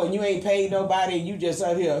galore and you ain't paid nobody and you just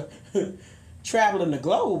out here traveling the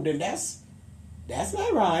globe, then that's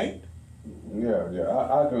not right. Yeah,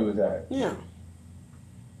 I agree with that. Yeah.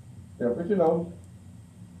 Yeah, but you can,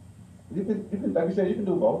 like you said, you can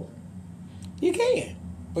do both. You can,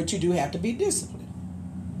 but you do have to be disciplined.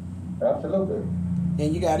 Absolutely.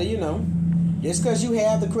 And you got to, just because you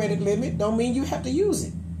have the credit limit, don't mean you have to use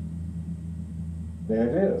it. There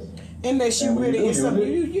it is. Unless you really is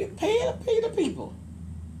something you pay the people.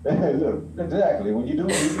 Look, exactly. When you do,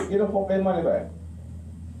 you get them their money back.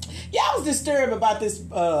 Yeah, I was disturbed about this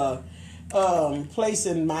place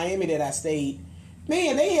in Miami that I stayed.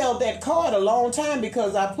 Man, they held that card a long time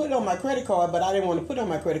because I put it on my credit card, but I didn't want to put it on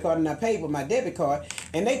my credit card, and I paid with my debit card.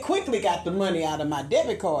 And they quickly got the money out of my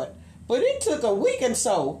debit card. But it took a week and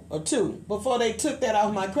so, or two, before they took that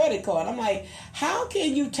off my credit card. I'm like, how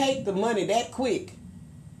can you take the money that quick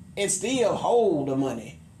and still hold the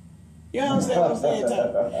money? You understand what I'm saying,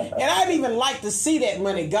 Tom? And I'd even like to see that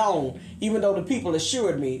money gone, even though the people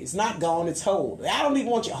assured me it's not gone, it's hold. I don't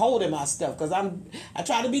even want you holding my stuff because I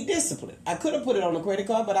try to be disciplined. I could have put it on the credit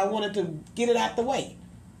card, but I wanted to get it out the way.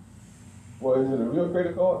 Well, is it a real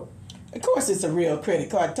credit card? Of course it's a real credit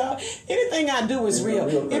card, Tahl. Anything I do is real.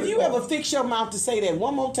 If you ever fix your mouth to say that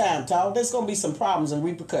one more time, Tahl, there's going to be some problems and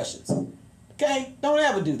repercussions. Okay? Don't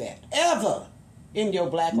ever do that. Ever in your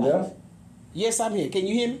black life. Yes, I'm here. Can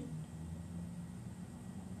you hear me?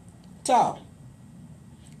 Tahl,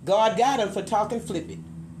 God got him for talking flippant.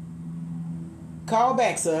 Call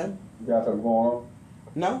back, son. You got something going on?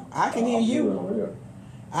 No, I can hear you.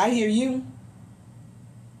 I hear you.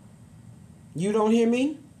 You don't hear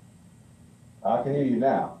me? I can hear you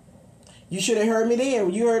now. You should have heard me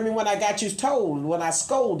then. You heard me when I got you told, when I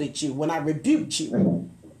scolded you, when I rebuked you.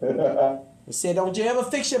 I said, don't you ever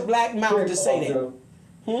fix your black mouth to say that.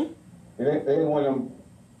 It ain't one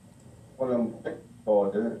of them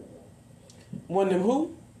cards, is it? One of them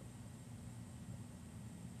who?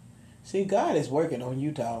 See, God is working on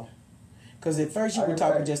you, Tahl. Because at first you were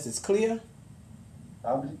talking just as clear.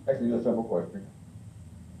 I'm just asking you a simple question.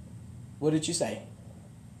 What did you say?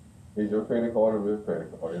 Is your credit card a real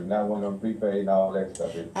credit card? It's not one of them prepaid and all that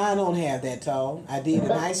stuff. I don't have that, Tahl. I did in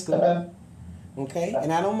high school. Okay?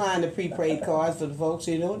 And I don't mind the prepaid cards for the folks,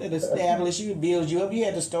 that establish you, build you up. You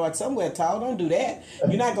had to start somewhere, Tahl. Don't do that.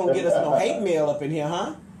 You're not going to get us no hate mail up in here,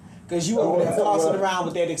 huh? Because you over there flossing around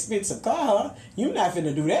with that expensive car, huh? You're not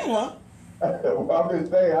finna do that, huh? Well, I'm just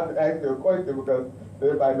saying, I'm asking you a question because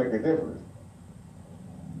it might make a difference.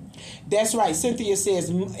 That's right. Cynthia says,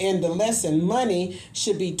 in the lesson, money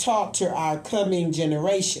should be taught to our coming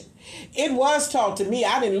generation. It was taught to me.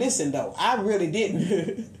 I didn't listen, though. I really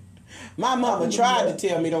didn't. My mama tried to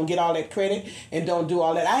tell me don't get all that credit and don't do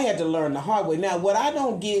all that. I had to learn the hard way. Now, what I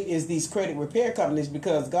don't get is these credit repair companies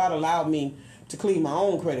because God allowed me to clean my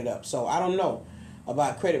own credit up. So I don't know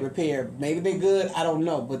about credit repair. Maybe they're good. I don't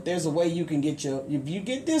know. But there's a way you can get if you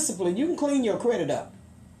get disciplined, you can clean your credit up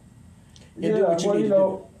and do what you need to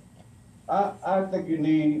do. I think you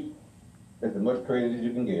need as much credit as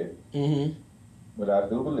you can get. Mm-hmm. But I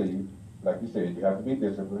do believe, like you said, you have to be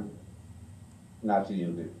disciplined not to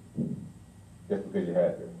use it just because you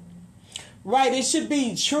have to. Right, it should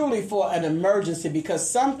be truly for an emergency because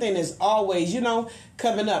something is always,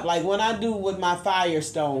 coming up. Like when I do with my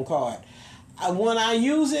Firestone card, when I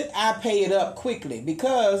use it, I pay it up quickly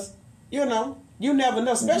because, you never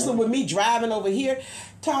know, especially with me driving over here.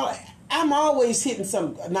 Tahl, I'm always hitting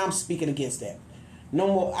some, now I'm speaking against that. No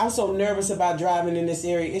more, I'm so nervous about driving in this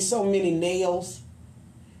area. It's so many nails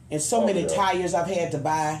and so many tires I've had to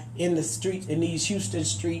buy in the streets, in these Houston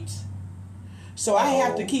streets. So I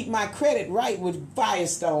have to keep my credit right with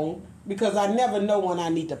Firestone because I never know when I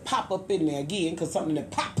need to pop up in there again because something that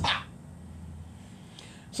pop.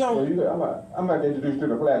 So I might introduce you to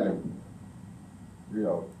the platinum.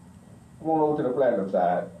 Come on over to the platinum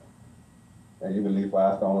side, and you can leave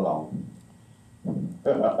Firestone alone.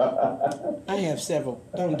 I have several.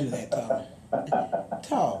 Don't do that, Tahl.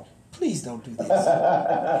 Tahl, please don't do this.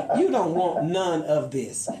 You don't want none of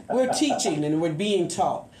this. We're teaching and we're being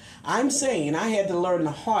taught. I'm saying I had to learn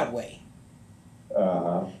the hard way.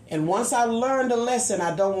 And once I learned the lesson,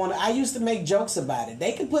 I used to make jokes about it.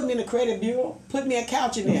 They could put me in the credit bureau, put me a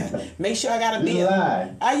couch in there, make sure I got a bill.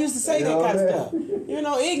 I used to say that kind of stuff.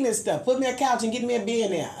 Ignorant stuff. Put me a couch and get me a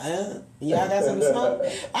bill in there. Y'all got something to smoke?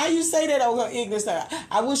 I used to say that over ignorant stuff.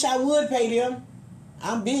 I wish I would pay them.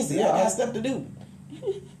 I'm busy. I got stuff to do.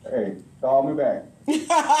 Hey, call me back.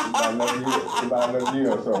 About another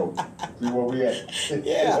year or so. See where we at.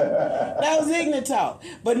 Yeah, that was ignorant talk.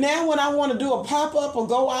 But now when I want to do a pop-up or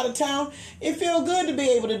go out of town, it feels good to be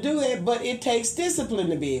able to do that, but it takes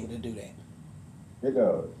discipline to be able to do that. It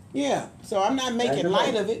does. Yeah, so I'm not making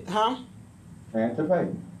light of it, huh? And to pay.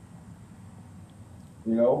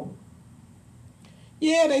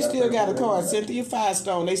 Yeah, they still got a card. Cynthia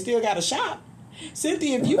Firestone, they still got a shop.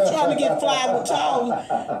 Cynthia, if you trying to get fly with Tahl,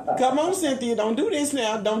 come on, Cynthia, don't do this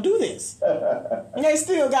now. Don't do this. They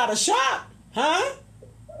still got a shop, huh?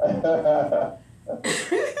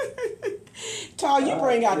 Tahl, you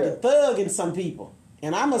bring out the thug in some people,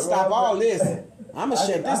 and I'm gonna stop all this. I'm gonna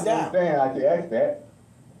shut this down. I understand how you asked that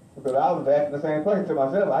because I was asking the same question to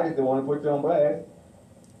myself. I just didn't want to put you on blast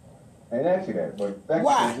and ask you that. But thank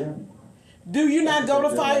why? You. Do you not go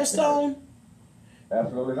to Firestone?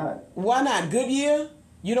 Absolutely not. Why not? Goodyear?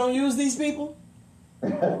 You don't use these people?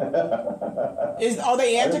 Are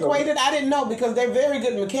they antiquated? I didn't know because they're very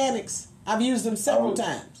good mechanics. I've used them several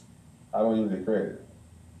times. I don't use the credit.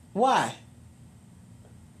 Why?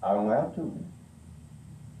 I don't have to.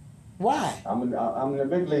 Why? I'm in the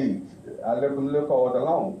big leagues. I left them little cards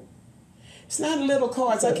alone. It's not little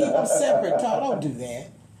cards. I keep them separate. Tahl, don't do that.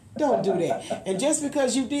 Don't do that. And just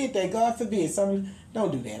because you did that, God forbid,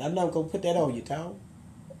 don't do that. I'm not going to put that on you, Tahl.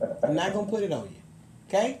 I'm not going to put it on you.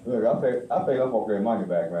 Okay? Look, I pay them folks their money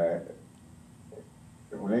back, man.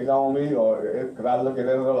 When they on me, or because I look at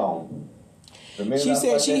it alone. She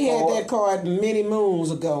said she had that card many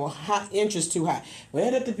moons ago. High, interest too high.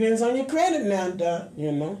 Well, that depends on your credit now,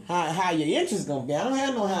 how your interest going to be. I don't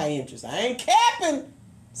have no high interest. I ain't capping,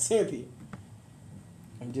 Cynthia.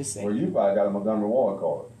 I'm just saying. Well, you probably got a Montgomery Ward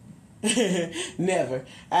card. Never.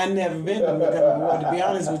 I never been to Montgomery Ward. To be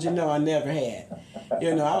honest with you, no, I never had.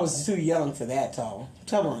 I was too young for that, Tahl.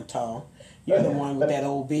 Come on, Tahl. You're the one with that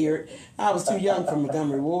old beard. I was too young for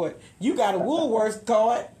Montgomery Ward. You got a Woolworth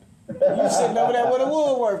card. You sitting over there with a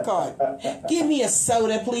Woolworth card. Give me a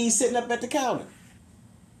soda, please, sitting up at the counter.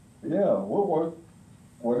 Yeah, Woolworth.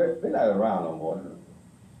 Well, they're not around no more.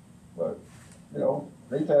 But,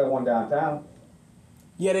 they had one downtown.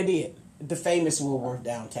 Yeah, they did. The famous Woolworth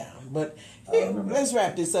downtown. But let's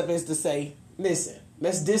wrap this up as to say, listen,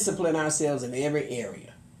 let's discipline ourselves in every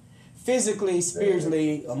area. Physically,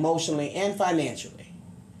 spiritually, emotionally, and financially.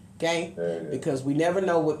 Okay? Because we never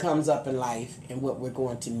know what comes up in life and what we're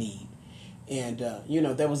going to need. And,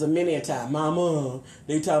 there was many a time, Mama,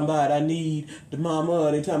 they talking about I need the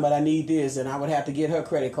mama, they talking about I need this, and I would have to get her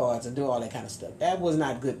credit cards and do all that kind of stuff. That was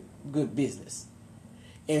not good business.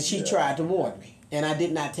 And she tried to warn me, and I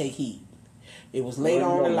did not take heed. It was later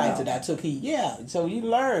on in life that I took heed. Yeah, so you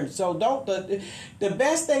learn. So the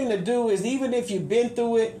best thing to do is, even if you've been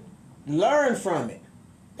through it, learn from it.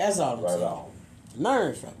 That's all I'm saying.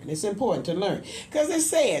 Learn from it. It's important to learn. Because it's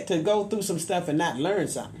sad to go through some stuff and not learn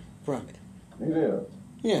something from it. It is.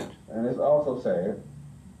 Yeah. And it's also sad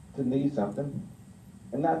to need something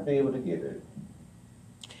and not be able to get it.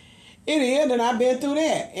 It is, and I've been through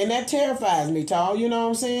that. And that terrifies me, Tahl. You know what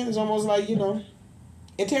I'm saying? It's almost like,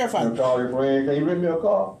 it terrifies me. You call your friend, can you rent me a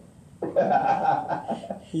car?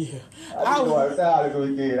 Yeah. I know every time this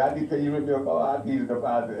weekend. I need to pay you with your car. I need a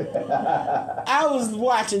deposit. I was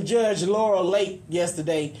watching Judge Laura Lake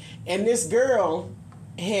yesterday, and this girl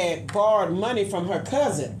had borrowed money from her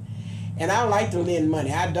cousin. And I don't like to lend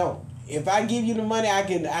money. I don't. If I give you the money, I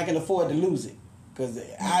can afford to lose it.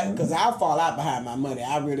 Because I'll fall out behind my money.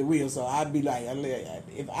 I really will. So I'd be like,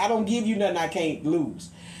 if I don't give you nothing, I can't lose.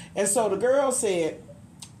 And so the girl said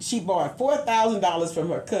she borrowed $4,000 from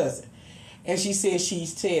her cousin. And she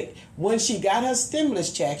said when she got her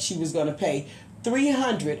stimulus check, she was going to pay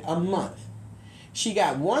 $300 a month. She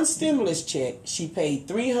got one stimulus check. She paid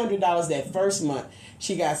 $300 that first month.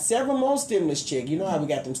 She got several more stimulus checks. You know how we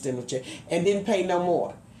got them stimulus checks. And didn't pay no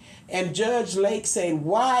more. And Judge Lake said,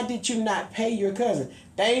 why did you not pay your cousin?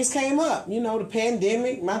 Things came up. You know, the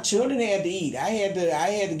pandemic. My children had to eat. I had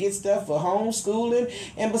to get stuff for homeschooling.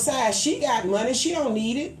 And besides, she got money. She don't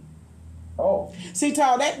need it. Oh. See,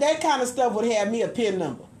 Tahl, that kind of stuff would have me a PIN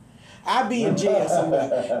number. I'd be in jail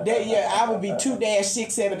somewhere. I would be 2-6,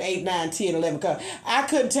 7, 8, 9, 10, 11. I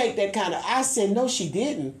couldn't take that kind of. I said, no, she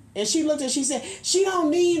didn't. And she looked at, she said, she don't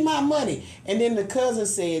need my money. And then the cousin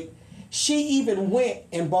said, she even went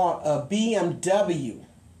and bought a BMW.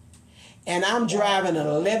 And I'm driving an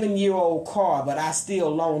 11-year-old car, but I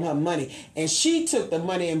still loan her money. And she took the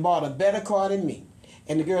money and bought a better car than me.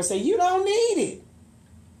 And the girl said, you don't need it.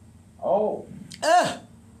 Oh.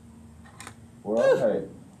 Well, hey,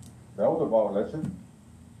 that was a ball lesson.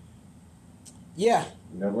 Yeah.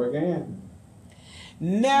 Never again.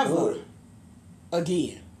 Never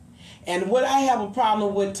again. And what I have a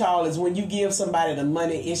problem with, Tahl, is when you give somebody the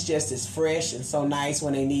money, it's just as fresh and so nice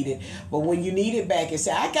when they need it. But when you need it back and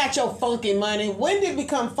say, I got your funky money, when did it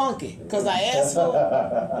become funky? Because I asked for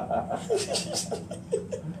it.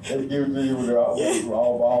 They give it to you when they're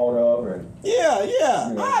all balled up. And, yeah. You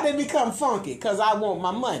know. How did it become funky? Because I want my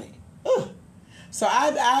money. So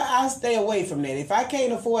I stay away from that. If I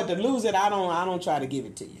can't afford to lose it, I don't try to give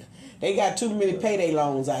it to you. They got too many payday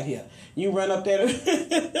loans out here. You run up there,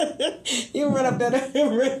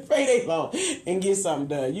 payday loan and get something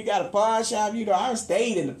done. You got a pawn shop. You know, I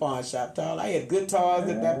stayed in the pawn shop, Tahl. I had guitars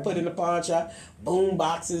that I put in the pawn shop, boom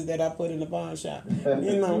boxes that I put in the pawn shop.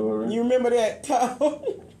 You know, you remember that, Tahl?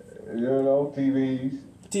 You know, TVs.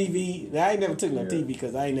 TV. I ain't never took no TV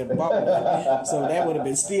because I ain't never bought one. So that would have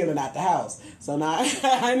been stealing out the house. So now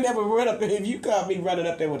I never run up there. If you caught me running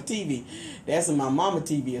up there with a TV, that's my mama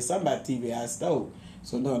TV or somebody's TV I stole.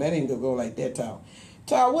 So no, that ain't gonna go like that, Tahl.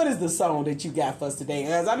 Tahl, what is the song that you got for us today?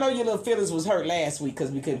 As I know your little feelings was hurt last week because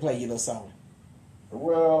we couldn't play your little song.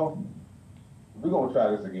 Well, we're gonna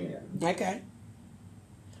try this again. Okay.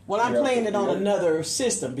 Well, I'm playing it on another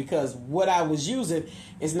system because what I was using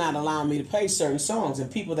is not allowing me to play certain songs.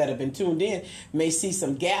 And people that have been tuned in may see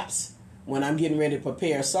some gaps when I'm getting ready to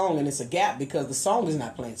prepare a song. And it's a gap because the song is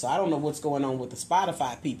not playing. So I don't know what's going on with the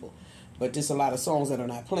Spotify people. But there's a lot of songs that are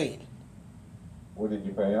not playing. What did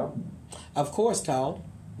you pay them? Of course, Tahl.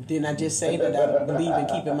 Didn't I just say that I believe in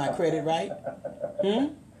keeping my credit right?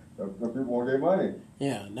 The people want their money.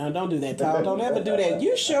 Yeah, no, don't do that, Tahl. Don't ever do that.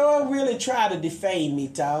 You sure really try to defame me,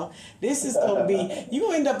 Tahl. This is going to be, you're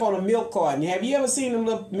going to end up on a milk carton. Have you ever seen them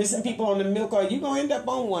little missing people on the milk carton? You're going to end up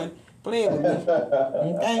on one playing with me.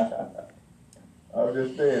 Okay? I was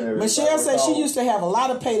just saying. Michelle said she used to have a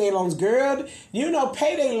lot of payday loans. Girl, you know,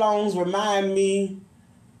 payday loans remind me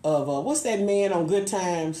of, what's that man on Good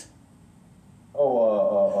Times?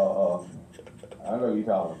 Oh, I know you're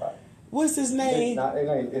talking about. What's his name?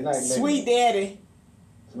 It's not Sweet Daddy.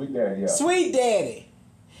 Sweet Daddy, yeah. Sweet Daddy.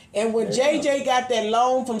 And when JJ got that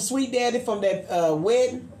loan from Sweet Daddy from that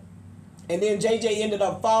wedding, and then JJ ended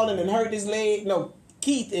up falling and hurt his leg. No,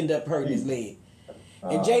 Keith ended up hurting his leg.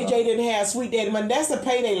 And JJ didn't have Sweet Daddy money. That's a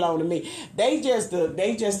payday loan to me. They just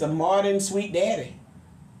a modern Sweet Daddy.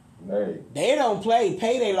 Hey. They don't play.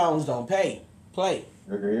 Payday loans don't pay. Play.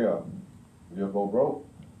 Look at here. You'll go broke.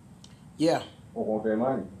 Yeah. Who want their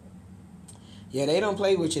money? Yeah, they don't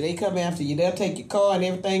play with you. They come after you. They'll take your car and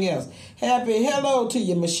everything else. Happy hello to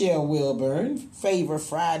you, Michelle Wilburn. Favor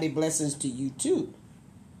Friday. Blessings to you, too.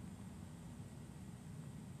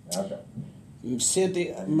 Okay.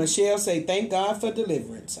 Cynthia, Michelle say, thank God for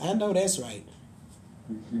deliverance. I know that's right.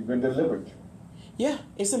 She's been delivered. Yeah,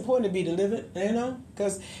 it's important to be delivered, you know,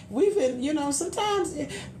 because we've been, you know, sometimes.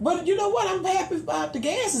 But you know what? I'm happy about the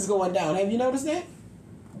gas is going down. Have you noticed that?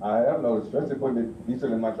 I have noticed, especially putting the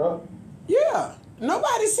diesel in my truck. Yeah.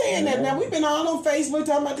 Nobody's saying that. Now, we've been all on Facebook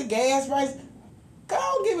talking about the gas price. Go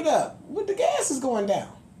on, give it up. But the gas is going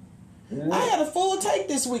down. Yeah. I had a full tank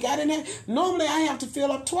this week. Normally I have to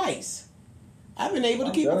fill up twice. I've been able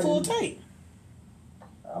to keep a full tank.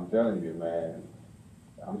 I'm telling you, man.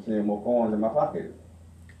 I'm seeing more coins in my pocket.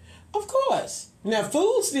 Of course. Now,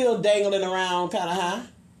 food's still dangling around kind of high.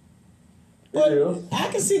 But It is. I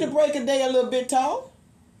can see the break of day a little bit tall.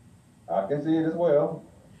 I can see it as well.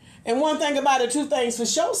 And one thing about it, two things for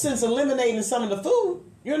sure, since eliminating some of the food,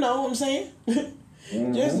 you know what I'm saying?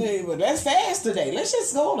 Mm-hmm. Well, let's fast today. Let's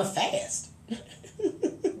just go on a fast.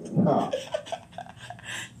 Huh.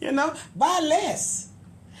 You know, buy less.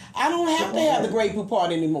 I don't have to have the Grey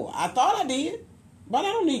Poupon anymore. I thought I did, but I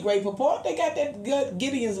don't need Grey Poupon. They got that good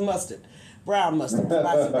Gideon's mustard, brown mustard,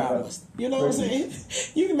 brown mustard. You know what I'm saying?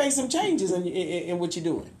 You can make some changes in what you're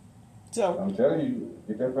doing. So I'm telling you,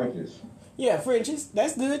 get that French's. yeah, French's,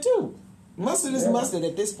 that's good too. Mustard is mustard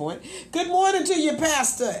at this point. Good morning to you,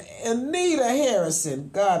 Pastor Anita Harrison.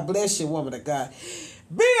 God bless you, woman of God.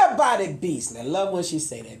 Be about it, Beasley. I love when she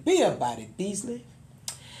say that. Be about it, Beasley.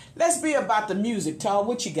 Let's be about the music, Tahl.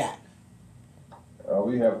 What you got?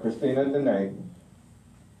 We have Christina Dene.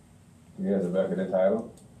 She has a record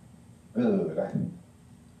entitled Good.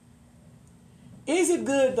 Is it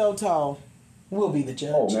good though, Tahl? We'll be the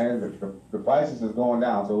judge. Oh man, the prices is going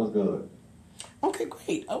down, so it's good. Okay,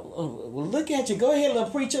 great. Well, look at you. Go ahead, little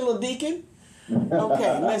preacher, little deacon.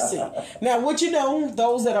 Okay, let's see. Now, what you know,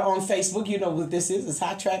 those that are on Facebook, you know what this is. It's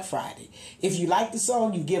Hot Track Friday. If you like the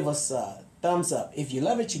song, you give us a thumbs up. If you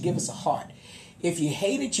love it, you give us a heart. If you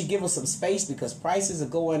hate it, you give us some space because prices are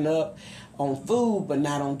going up on food, but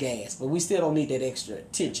not on gas. But we still don't need that extra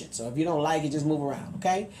attention. So if you don't like it, just move around,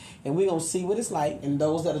 okay? And we're going to see what it's like. And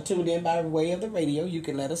those that are tuned in by way of the radio, you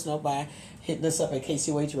can let us know by hitting us up at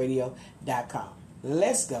kcohradio.com.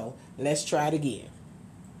 Let's go. Let's try it again.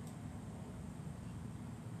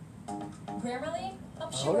 Grammarly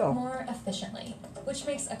helps you work more efficiently, which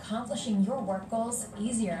makes accomplishing your work goals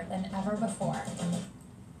easier than ever before.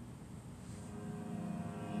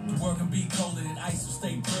 The world can be colder than ice, so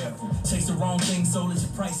stay prayerful. Chase the wrong thing, so let your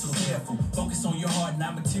price so careful. Focus on your heart,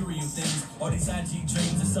 not material things. All these IG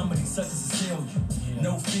dreams and some of these suckers will sell you.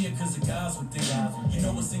 No fear, cause the God's within. You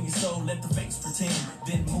know what's in your soul, let the fakes pretend.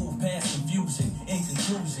 Then move past confusion. In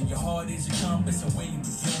conclusion, your heart is your compass and where you begin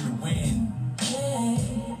to win. Hey,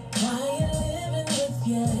 why you living with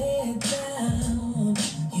your head down?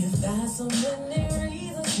 You've got so many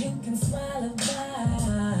reasons you can smile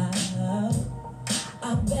about.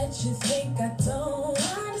 I bet you think I don't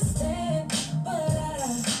understand, but I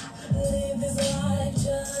live this life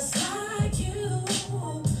just like you.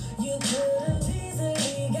 You could have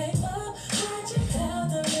easily gave up, but you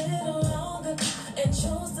held a little longer and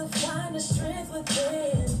chose to find the strength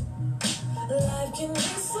within. Life can be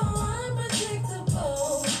so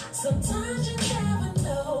unpredictable. Sometimes you never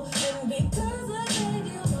know, and because I gave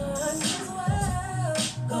you mine as well,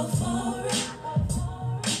 go for it,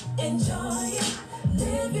 enjoy it.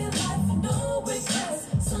 Live your life with no regrets.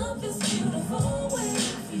 Something's beautiful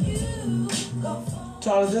waiting for you. Go for it.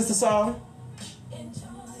 Tahl, is this the song? Enjoy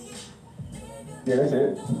it. Live your Yeah, that's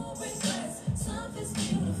it. no regrets. Something's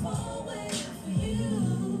beautiful waiting for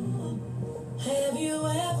you. Have you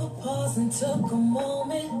ever paused and took a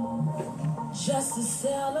moment just to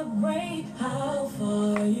celebrate how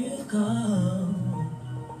far you've come?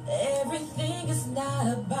 Everything is not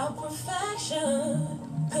about perfection.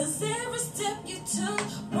 'Cause every step you took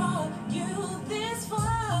brought you this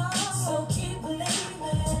far. So keep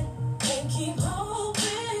believing and keep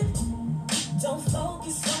hoping. Don't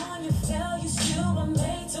focus on your failures, you were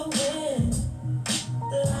made to win.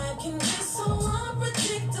 Life can be so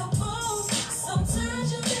unpredictable.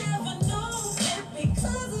 Sometimes you never know, and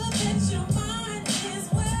because of it, your mind is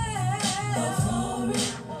well. Go for it,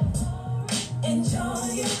 enjoy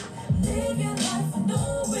it, live your life with no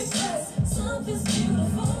regrets. Something's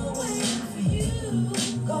beautiful waiting for you.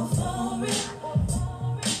 Go for it,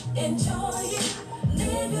 enjoy it,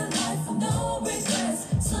 live your life with no regrets.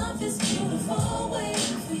 Something's beautiful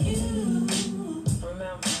waiting for you.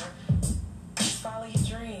 Remember, follow your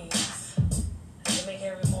dreams and make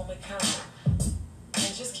every moment count.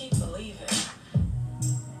 And just keep believing.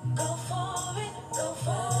 Go for it, go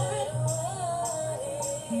for it.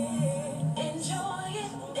 Enjoy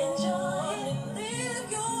it, enjoy it, live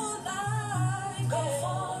your life. Go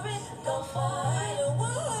for it, go for it.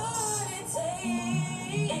 What it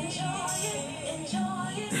takes. Enjoy it,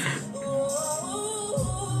 enjoy it.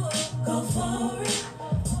 Ooh, go for it,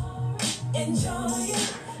 enjoy it,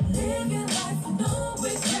 live your life with no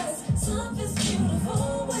regrets. Something's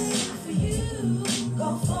beautiful waiting for you. Go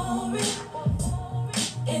for it,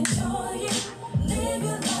 enjoy it, live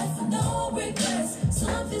your life with no regrets.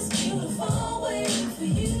 Something's beautiful waiting for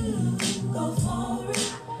you. Go for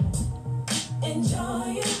it,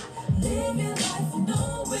 enjoy it, live your life with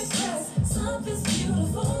no regrets. Something's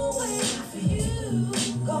beautiful waiting for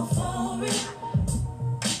you.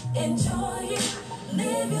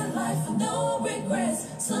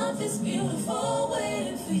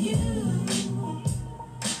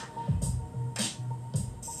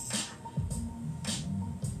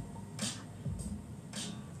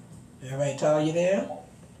 All right, Tahl, you there?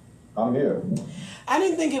 I'm here. I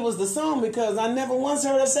didn't think it was the song because I never once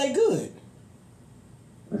heard her say good.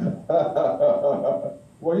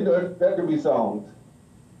 Well, you know, there could be songs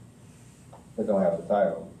that don't have the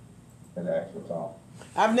title in the actual song.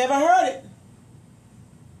 I've never heard it.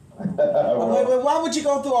 Wait, why would you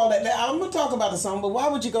go through all that? I'm going to talk about the song, but why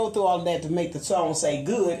would you go through all that to make the song say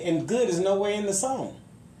good, and good is nowhere in the song?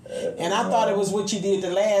 And I thought it was what you did the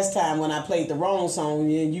last time when I played the wrong song,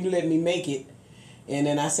 and you let me make it. And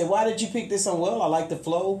then I said, why did you pick this song? Well, I like the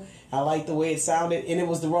flow, I like the way it sounded, and it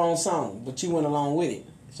was the wrong song, but you went along with it.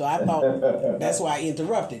 So I thought that's why I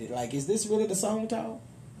interrupted it. Like, is this really the song, Tahl?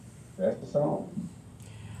 That's the song.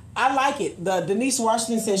 I like it. Denise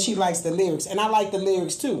Washington says she likes the lyrics, and I like the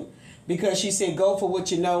lyrics too, because she said, go for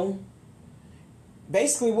what you know.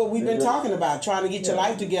 Basically what we've been talking about, trying to get your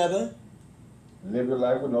life together. Live your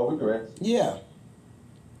life with no regrets. Yeah.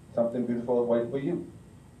 Something beautiful is waiting for you.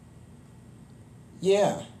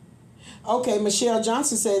 Yeah. Okay, Michelle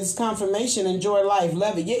Johnson says confirmation, enjoy life,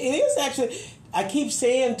 love it. Yeah, it is actually. I keep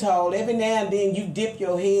saying, Tahl, every now and then you dip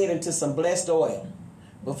your head into some blessed oil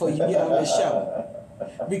before you get on this show.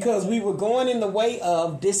 Because we were going in the way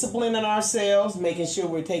of disciplining ourselves, making sure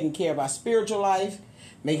we're taking care of our spiritual life,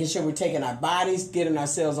 making sure we're taking our bodies, getting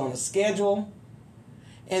ourselves on a schedule,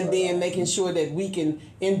 and then making sure that we can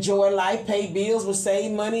enjoy life, pay bills, we'll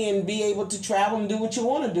save money, and be able to travel and do what you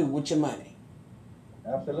want to do with your money.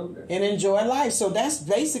 Absolutely. And enjoy life. So that's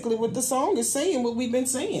basically what the song is saying, what we've been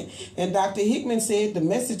saying. And Dr. Hickman said the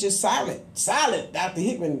message is silent. Silent. Dr.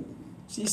 Hickman